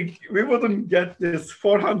 see, if we wouldn't get this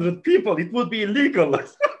 400 people, it would be illegal.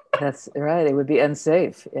 That's right. It would be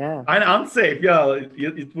unsafe. Yeah. And unsafe. Yeah.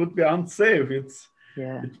 It would be unsafe. We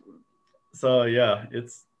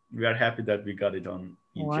are happy that we got it on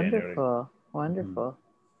in January. Wonderful.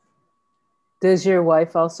 Does your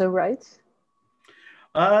wife also write?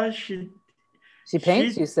 She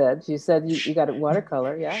paints, you said. You said you got a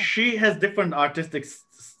watercolor, yeah. She has different artistic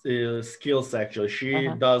skills, actually. She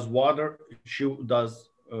does she does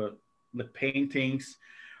the paintings.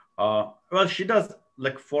 She does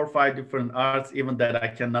like 4 or 5 different arts, even that I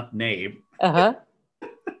cannot name.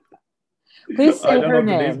 Please say her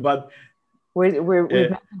name. But we've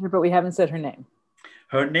mentioned her, but we haven't said her name.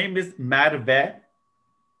 Her name is Merve.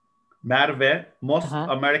 Merve. Most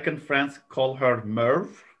American friends call her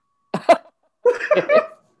Merv.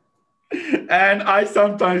 And I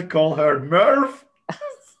sometimes call her Merv.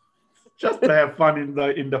 just to have fun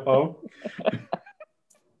in the home.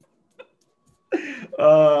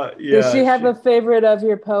 Does she Yeah. have a favorite of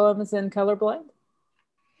your poems in Colorblind?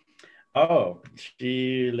 Oh, let's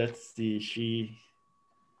see, let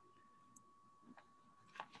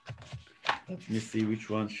me see which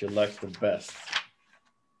one she likes the best.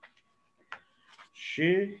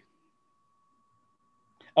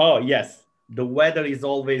 Oh, yes, the weather is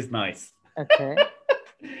always nice. Okay.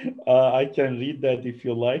 I can read that if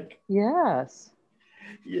you like. Yes.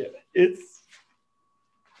 Yeah,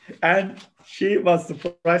 and she was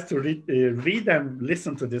surprised to read and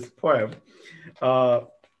listen to this poem. Uh,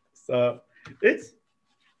 so it's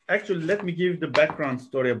actually, let me give the background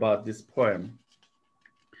story about this poem.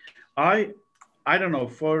 I I don't know,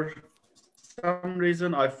 for some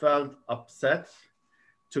reason I felt upset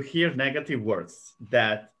to hear negative words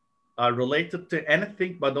that are related to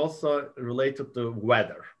anything, but also related to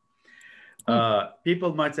weather.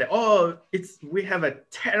 People might say, "Oh, we have a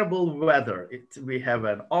terrible weather. We have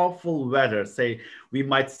an awful weather." We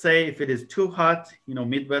might say if it is too hot,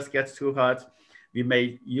 Midwest gets too hot, we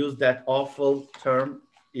may use that awful term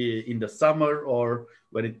in the summer, or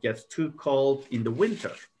when it gets too cold in the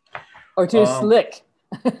winter. Or too slick.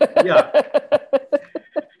 Yeah.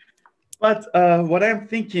 But what I'm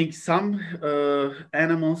thinking, some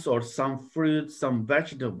animals or some fruits, some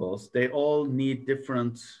vegetables, they all need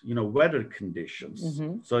different, weather conditions.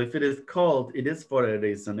 Mm-hmm. So if it is cold, it is for a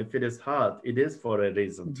reason. If it is hot, it is for a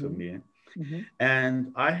reason mm-hmm. to me. Mm-hmm.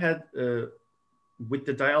 And I had, with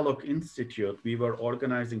the Dialogue Institute, we were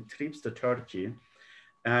organizing trips to Turkey.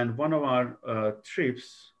 And one of our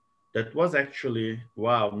trips that was actually,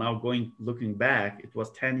 wow, now looking back, it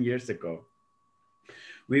was 10 years ago.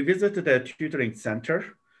 We visited a tutoring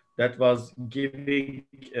center that was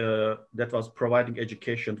providing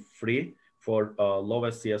education free for low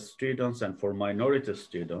SES students and for minority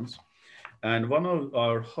students. And one of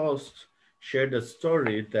our hosts shared a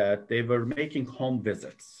story that they were making home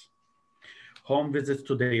visits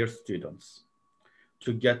to their students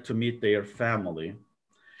to get to meet their family.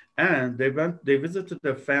 And they visited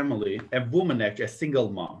the family, a woman, actually, a single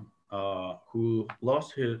mom who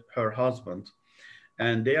lost her husband.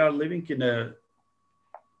 And they are living in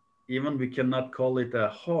even we cannot call it a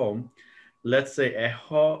home, let's say a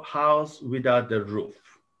house without a roof.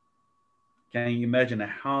 Can you imagine a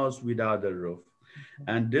house without a roof?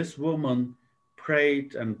 And this woman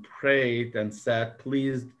prayed and prayed and said,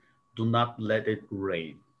 please do not let it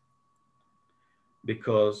rain,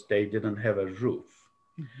 because they didn't have a roof.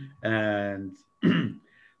 Mm-hmm. And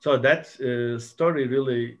so that story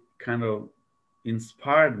really kind of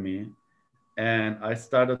inspired me. And I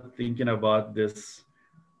started thinking about this,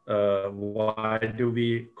 why do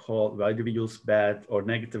we use bad or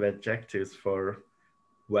negative adjectives for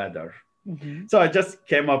weather? Mm-hmm. So I just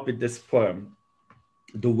came up with this poem.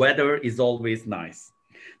 The weather is always nice.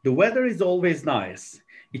 The weather is always nice.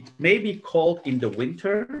 It may be cold in the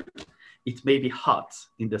winter, it may be hot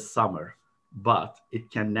in the summer, but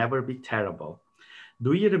it can never be terrible.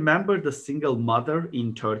 Do you remember the single mother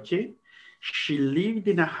in Turkey? She lived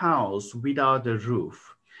in a house without a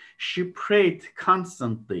roof. She prayed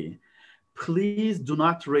constantly, please do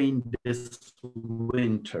not rain this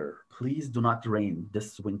winter. Please do not rain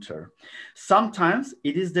this winter. Sometimes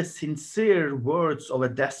it is the sincere words of a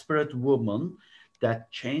desperate woman that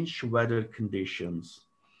change weather conditions.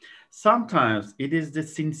 Sometimes it is the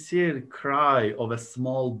sincere cry of a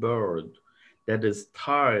small bird that is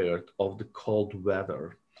tired of the cold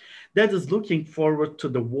weather, that is looking forward to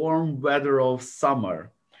the warm weather of summer.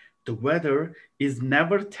 The weather is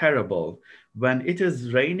never terrible. When it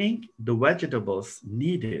is raining, the vegetables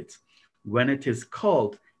need it. When it is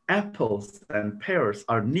cold, apples and pears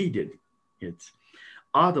are needed.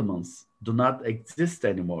 Ottomans do not exist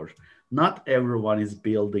anymore. Not everyone is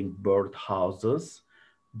building bird houses.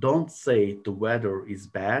 Don't say the weather is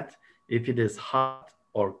bad. If it is hot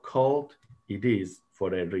or cold, it is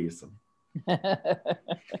for a reason.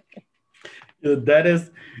 That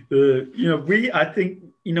is, I think,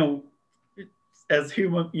 as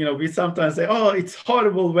human, we sometimes say, oh, it's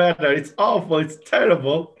horrible weather, it's awful, it's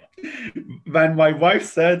terrible. When my wife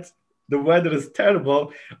said the weather is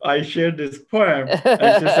terrible, I shared this poem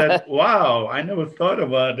and she said, wow, I never thought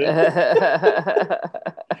about it.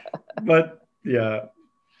 But yeah.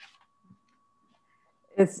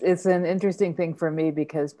 It's an interesting thing for me,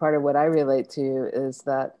 because part of what I relate to is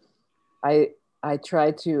that I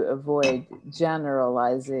try to avoid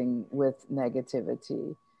generalizing with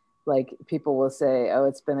negativity. Like, people will say, oh,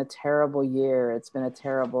 it's been a terrible year. It's been a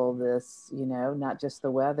terrible this, not just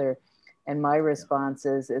the weather. And my response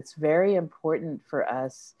is, it's very important for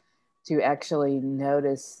us to actually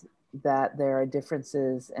notice that there are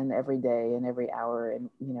differences in every day and every hour and,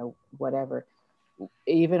 whatever.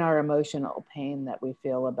 Even our emotional pain that we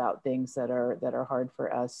feel about things that are hard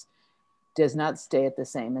for us does not stay at the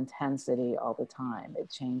same intensity all the time. It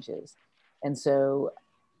changes. And so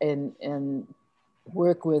in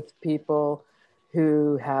work with people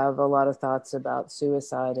who have a lot of thoughts about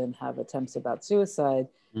suicide and have attempts about suicide,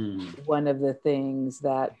 one of the things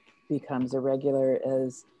that becomes a regular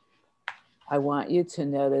is, I want you to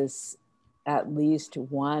notice at least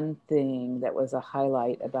one thing that was a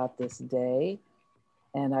highlight about this day.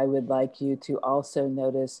 And I would like you to also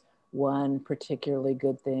notice one particularly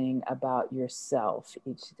good thing about yourself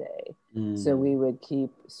each day. So we would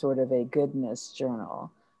keep sort of a goodness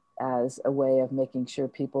journal as a way of making sure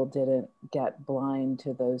people didn't get blind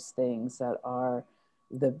to those things that are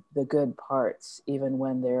the good parts, even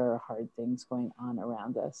when there are hard things going on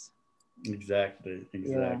around us. Exactly.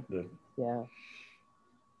 Yeah.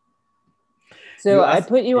 So I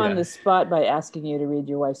put you on the spot by asking you to read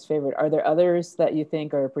your wife's favorite. Are there others that you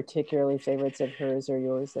think are particularly favorites of hers or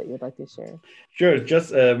yours that you'd like to share? Sure,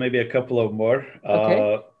 just maybe a couple of more.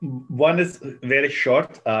 Okay. One is very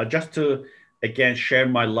short, just to, again, share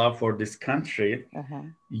my love for this country.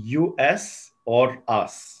 US or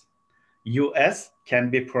us. US can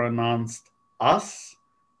be pronounced us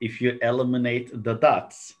if you eliminate the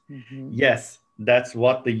dots. Yes, that's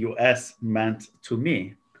what the US meant to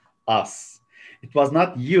me, us. It was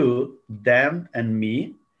not you, them, and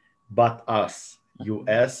me, but us,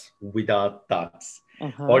 US without dots.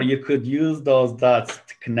 Or you could use those dots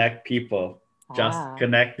to connect people. Just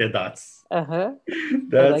connect the dots. I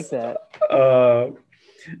like that.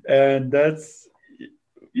 And that's,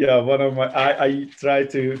 one of my, I try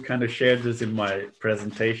to kind of share this in my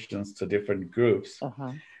presentations to different groups.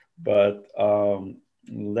 But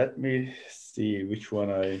let me see which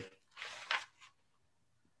one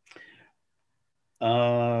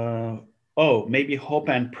maybe hope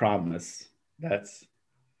and promise. That's,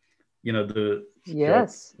 the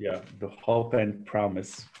yes. the hope and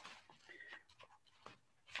promise.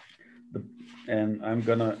 And I'm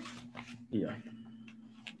gonna,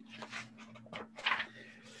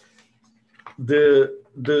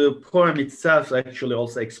 the poem itself actually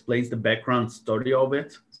also explains the background story of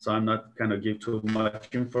it. So I'm not going to give too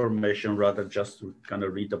much information, rather just to kind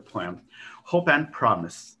of read the poem. Hope and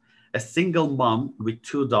promise. A single mom with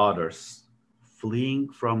 2 daughters fleeing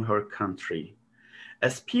from her country,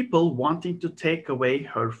 as people wanting to take away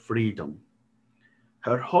her freedom.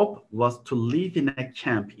 Her hope was to live in a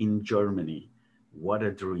camp in Germany. What a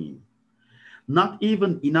dream. Not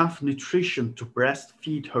even enough nutrition to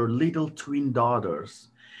breastfeed her little twin daughters.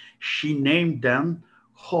 She named them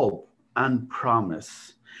Hope and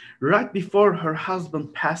Promise. Right before her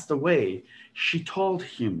husband passed away, she told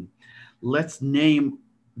him, let's name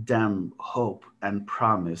them Hope and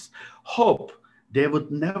Promise. Hope they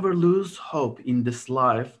would never lose hope in this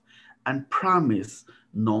life, and promise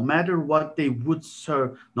no matter what they would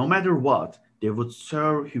serve, no matter what, they would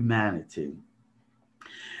serve humanity.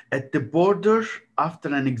 At the border,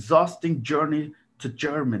 after an exhausting journey to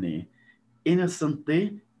Germany,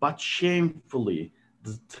 innocently but shamefully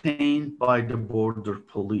detained by the border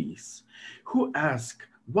police, who asked,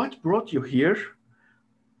 what brought you here?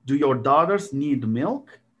 Do your daughters need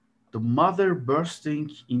milk? The mother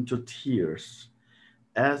bursting into tears,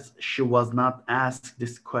 as she was not asked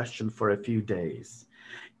this question for a few days.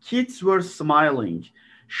 Kids were smiling.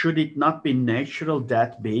 Should it not be natural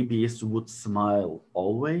that babies would smile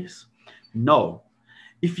always? No.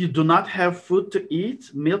 If you do not have food to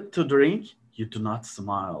eat, milk to drink, you do not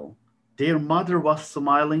smile. Their mother was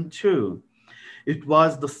smiling too. It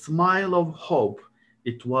was the smile of hope.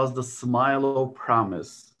 It was the smile of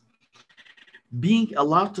promise. Being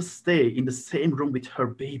allowed to stay in the same room with her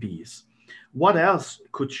babies. What else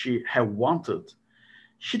could she have wanted?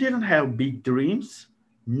 She didn't have big dreams.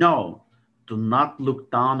 No, do not look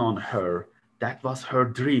down on her. That was her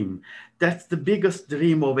dream. That's the biggest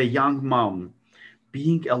dream of a young mom.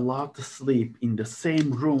 Being allowed to sleep in the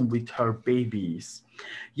same room with her babies.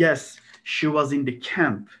 Yes, she was in the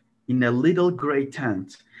camp, in a little gray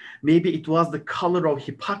tent. Maybe it was the color of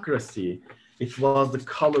hypocrisy. It was the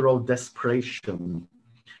color of desperation.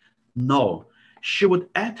 No, she would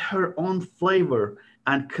add her own flavor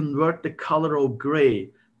and convert the color of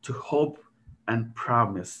gray to hope and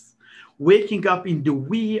promise. Waking up in the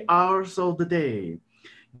wee hours of the day,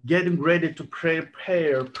 getting ready to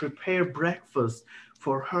prepare breakfast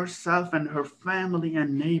for herself and her family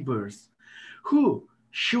and neighbors, who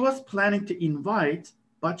she was planning to invite,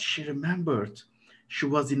 but she remembered she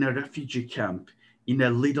was in a refugee camp in a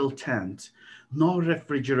little tent, no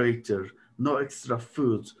refrigerator, no extra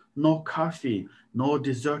foods, no coffee, no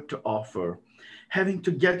dessert to offer, having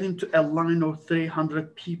to get into a line of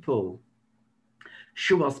 300 people.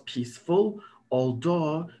 She was peaceful,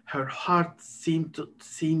 although her heart seemed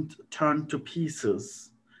turned to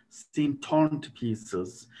pieces, seemed torn to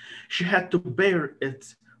pieces. She had to bear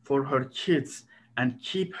it for her kids and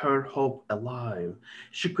keep her hope alive.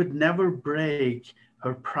 She could never break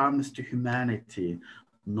her promise to humanity,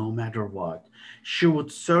 no matter what. She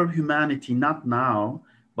would serve humanity not now,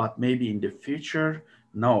 but maybe in the future.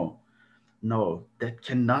 No, no, that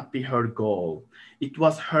cannot be her goal. It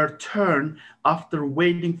was her turn after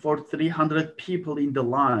waiting for 300 people in the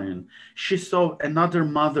line. She saw another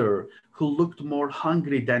mother who looked more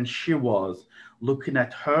hungry than she was, looking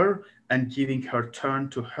at her and giving her turn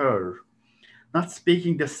to her. Not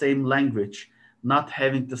speaking the same language, not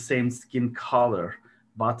having the same skin color,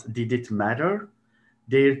 but did it matter?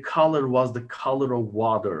 Their color was the color of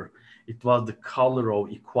water. It was the color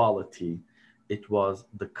of equality. It was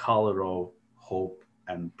the color of hope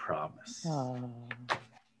and promise. Oh,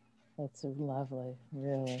 that's lovely,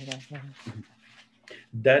 really lovely.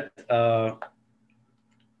 That,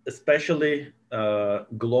 especially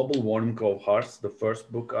Global Warming of Hearts, the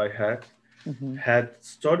first book I had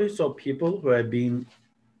stories of people who have been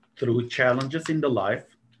through challenges in the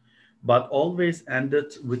life, but always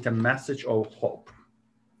ended with a message of hope.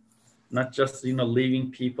 Not just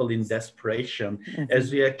leaving people in desperation.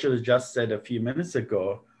 As we actually just said a few minutes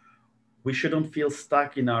ago, we shouldn't feel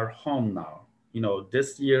stuck in our home now.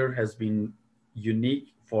 This year has been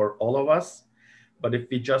unique for all of us, but if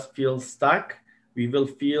we just feel stuck, we will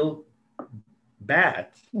feel bad.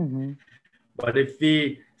 But if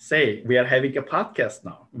we say we are having a podcast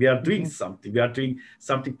now, we are doing something, we are doing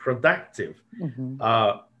something productive,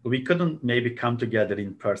 we couldn't maybe come together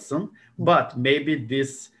in person, but maybe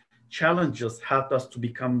these challenges helped us to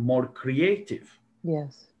become more creative.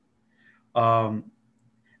 Yes. I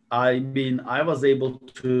was able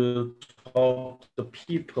to talk to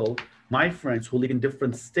people, my friends who live in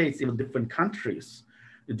different states, even different countries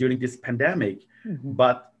during this pandemic.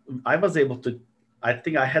 But I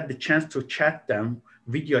think I had the chance to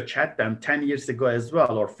video chat them 10 years ago as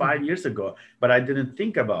well, or 5 years ago, but I didn't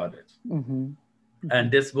think about it.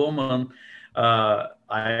 And this woman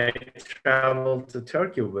I traveled to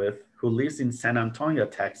Turkey with, who lives in San Antonio,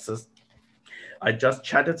 Texas, I just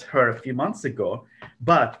chatted her a few months ago,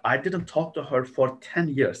 but I didn't talk to her for 10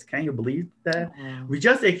 years. Can you believe that? We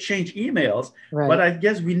just exchanged emails, but I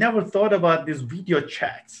guess we never thought about these video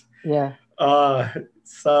chats. Yeah.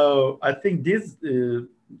 So I think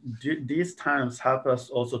these times help us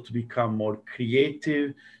also to become more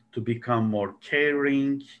creative, to become more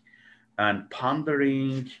caring and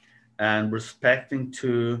pondering and respecting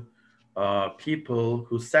to people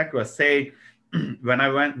who sacrifice. Say, when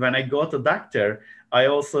I go to doctor, I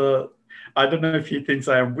don't know if he thinks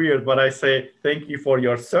I am weird, but I say, thank you for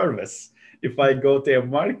your service. If I go to a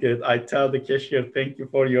market, I tell the cashier, thank you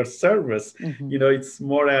for your service. It's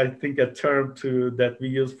more, I think, a term that we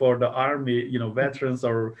use for the army, veterans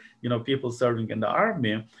or, people serving in the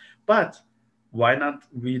army. But why not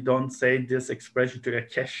we don't say this expression to a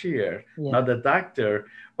cashier, not a doctor,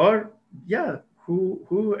 or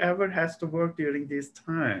whoever has to work during these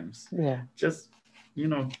times. Just,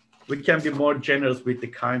 we can be more generous with the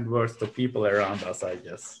kind words to people around us, I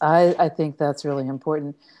guess. I think that's really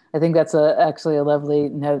important. I think that's actually a lovely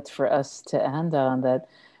note for us to end on, that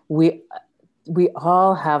we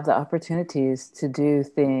all have the opportunities to do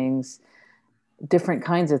things, different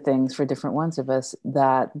kinds of things for different ones of us,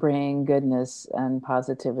 that bring goodness and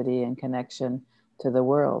positivity and connection to the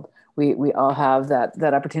world. We all have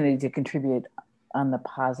that opportunity to contribute on the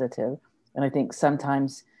positive. And I think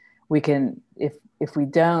sometimes we can, if we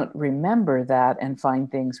don't remember that and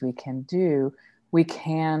find things we can do, we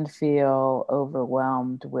can feel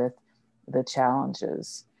overwhelmed with the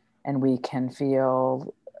challenges, and we can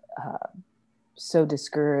feel so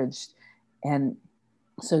discouraged. And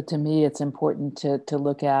so to me, it's important to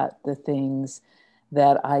look at the things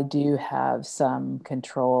that I do have some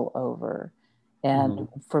control over. And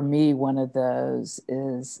for me, one of those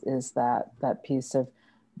is that piece of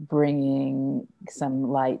bringing some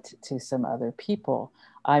light to some other people.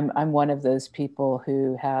 I'm one of those people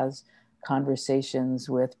who has conversations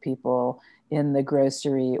with people in the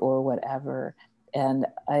grocery or whatever, and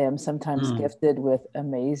I am sometimes gifted with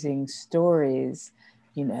amazing stories,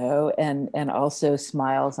 and also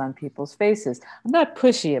smiles on people's faces. I'm not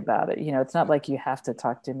pushy about it. It's not like you have to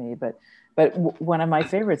talk to me, but one of my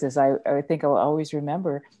favorites is I think I'll always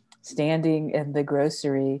remember standing in the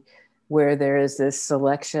grocery where there is this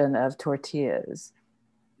selection of tortillas.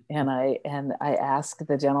 And I asked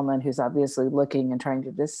the gentleman who's obviously looking and trying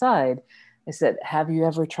to decide, I said, have you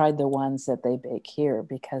ever tried the ones that they bake here?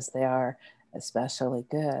 Because they are especially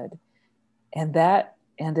good. And that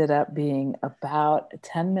ended up being about a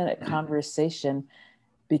 10-minute conversation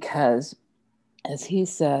because, as he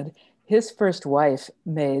said, his first wife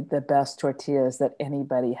made the best tortillas that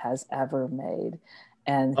anybody has ever made.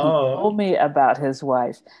 And he Oh, told me about his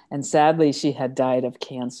wife. And sadly, she had died of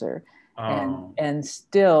cancer. oh, And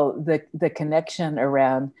still the connection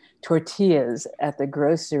around tortillas at the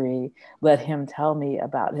grocery let him tell me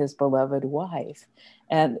about his beloved wife.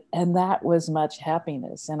 And that was much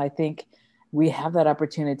happiness. And I think we have that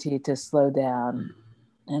opportunity to slow down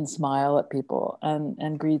and smile at people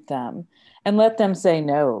and greet them and let them say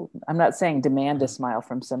no. I'm not saying demand a smile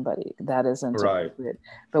from somebody. That isn't right. appropriate.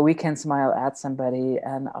 But we can smile at somebody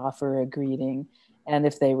and offer a greeting. And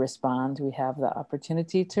if they respond, we have the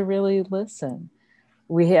opportunity to really listen.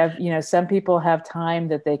 We have, some people have time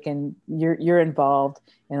that they can, you're involved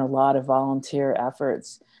in a lot of volunteer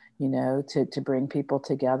efforts, to bring people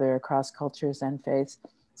together across cultures and faiths.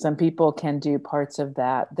 Some people can do parts of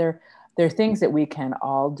that. There are things that we can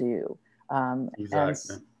all do. And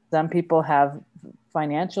Exactly. some people have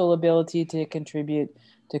financial ability to contribute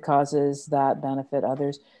to causes that benefit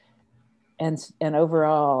others. And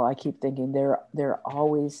overall, I keep thinking there are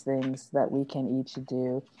always things that we can each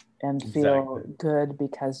do and Exactly. feel good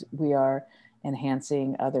because we are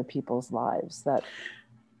enhancing other people's lives. That,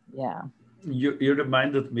 yeah. You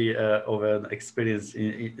reminded me of an experience,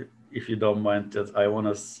 if you don't mind, that I want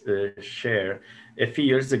to share. A few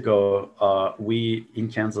years ago, we in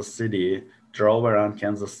Kansas City drove around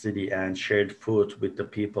Kansas City and shared food with the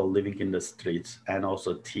people living in the streets, and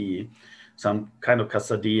also tea, some kind of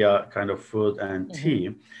quesadilla kind of food and Mm-hmm.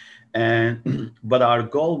 tea. And but our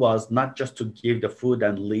goal was not just to give the food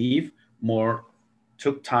and leave. More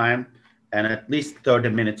took time and at least 30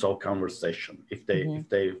 minutes of conversation if they Mm-hmm. if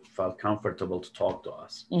they felt comfortable to talk to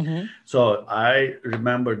us. Mm-hmm. So I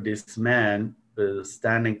remember this man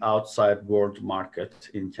standing outside World Market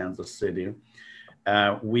in Kansas City.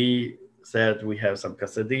 We said we have some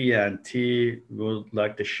quesadilla and tea, we would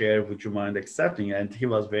like to share, would you mind accepting? And he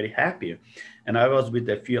was very happy. And I was with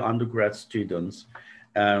a few undergrad students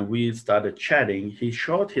and we started chatting. He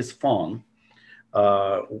showed his phone.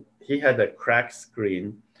 uh, he had a cracked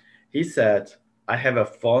screen. He said, I have a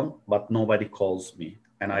phone, but nobody calls me,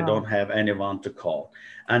 and I don't Oh, have anyone to call.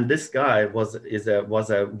 And this guy was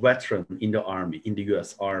a veteran in the army, in the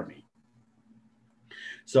U.S. Army.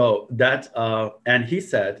 So and he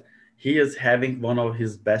said he is having one of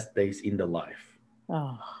his best days in the life.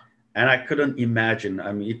 oh, And I couldn't imagine.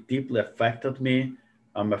 I mean, it deeply affected me.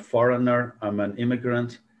 I'm a foreigner. I'm an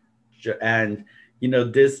immigrant, and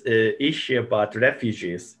this issue about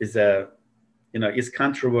refugees is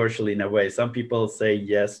controversial in a way. Some people say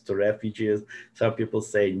yes to refugees, some people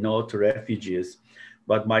say no to refugees.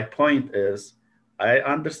 But my point is, I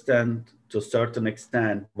understand to a certain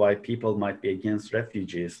extent why people might be against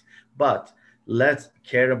refugees, but let's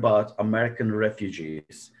care about American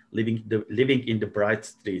refugees living in the bright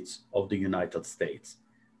streets of the United States.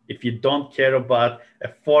 If you don't care about a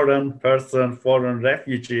foreign person, foreign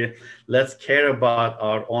refugee, let's care about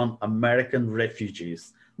our own American refugees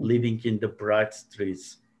mm-hmm. living in the bright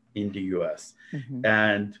streets in the US. Mm-hmm.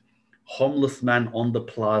 And homeless man on the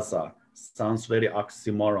plaza sounds very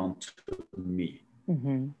oxymoron to me.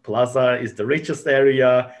 Mm-hmm. Plaza is the richest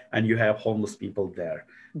area, and you have homeless people there.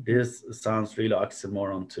 Mm-hmm. This sounds really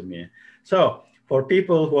oxymoron to me. So, for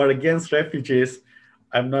people who are against refugees,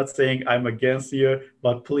 I'm not saying I'm against you,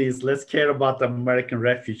 but please let's care about the American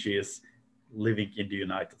refugees living in the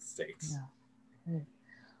United States. Yeah. Good.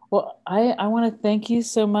 Well, I want to thank you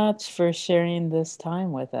so much for sharing this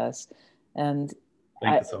time with us. And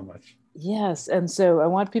Thank I, you so much. yes, and so I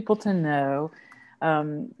want people to know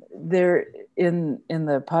there in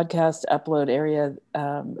the podcast upload area.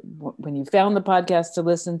 When you found the podcast to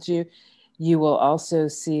listen to, you will also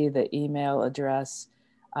see the email address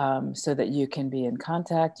so that you can be in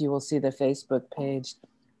contact. You will see the Facebook page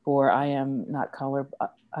for I am not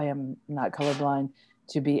colorblind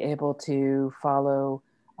to be able to follow.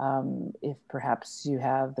 If perhaps you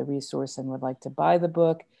have the resource and would like to buy the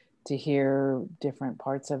book, to hear different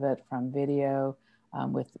parts of it from video,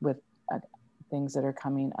 with things that are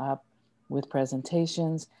coming up, with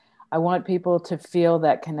presentations. I want people to feel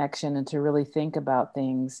that connection and to really think about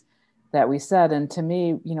things that we said. And to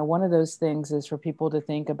me, one of those things is for people to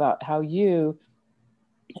think about how you,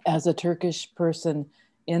 as a Turkish person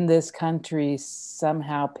in this country,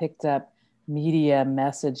 somehow picked up media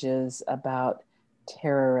messages about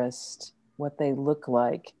terrorists, what they look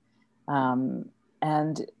like. And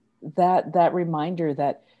that reminder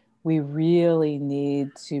that we really need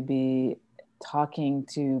to be talking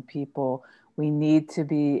to people. We need to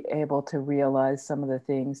be able to realize some of the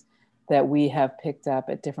things that we have picked up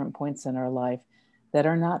at different points in our life that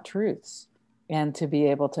are not truths, and to be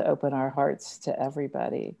able to open our hearts to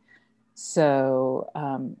everybody. So,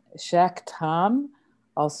 Shek Tam,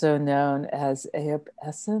 also known as Ayub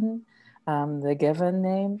Essen, the given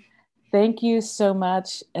name, thank you so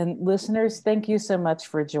much. And listeners, thank you so much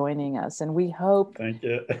for joining us. And we hope, Thank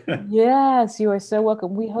you. yes, you are so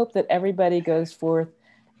welcome. We hope that everybody goes forth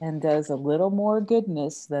and does a little more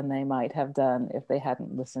goodness than they might have done if they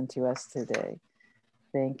hadn't listened to us today.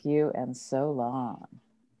 Thank you, and so long.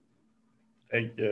 Thank you.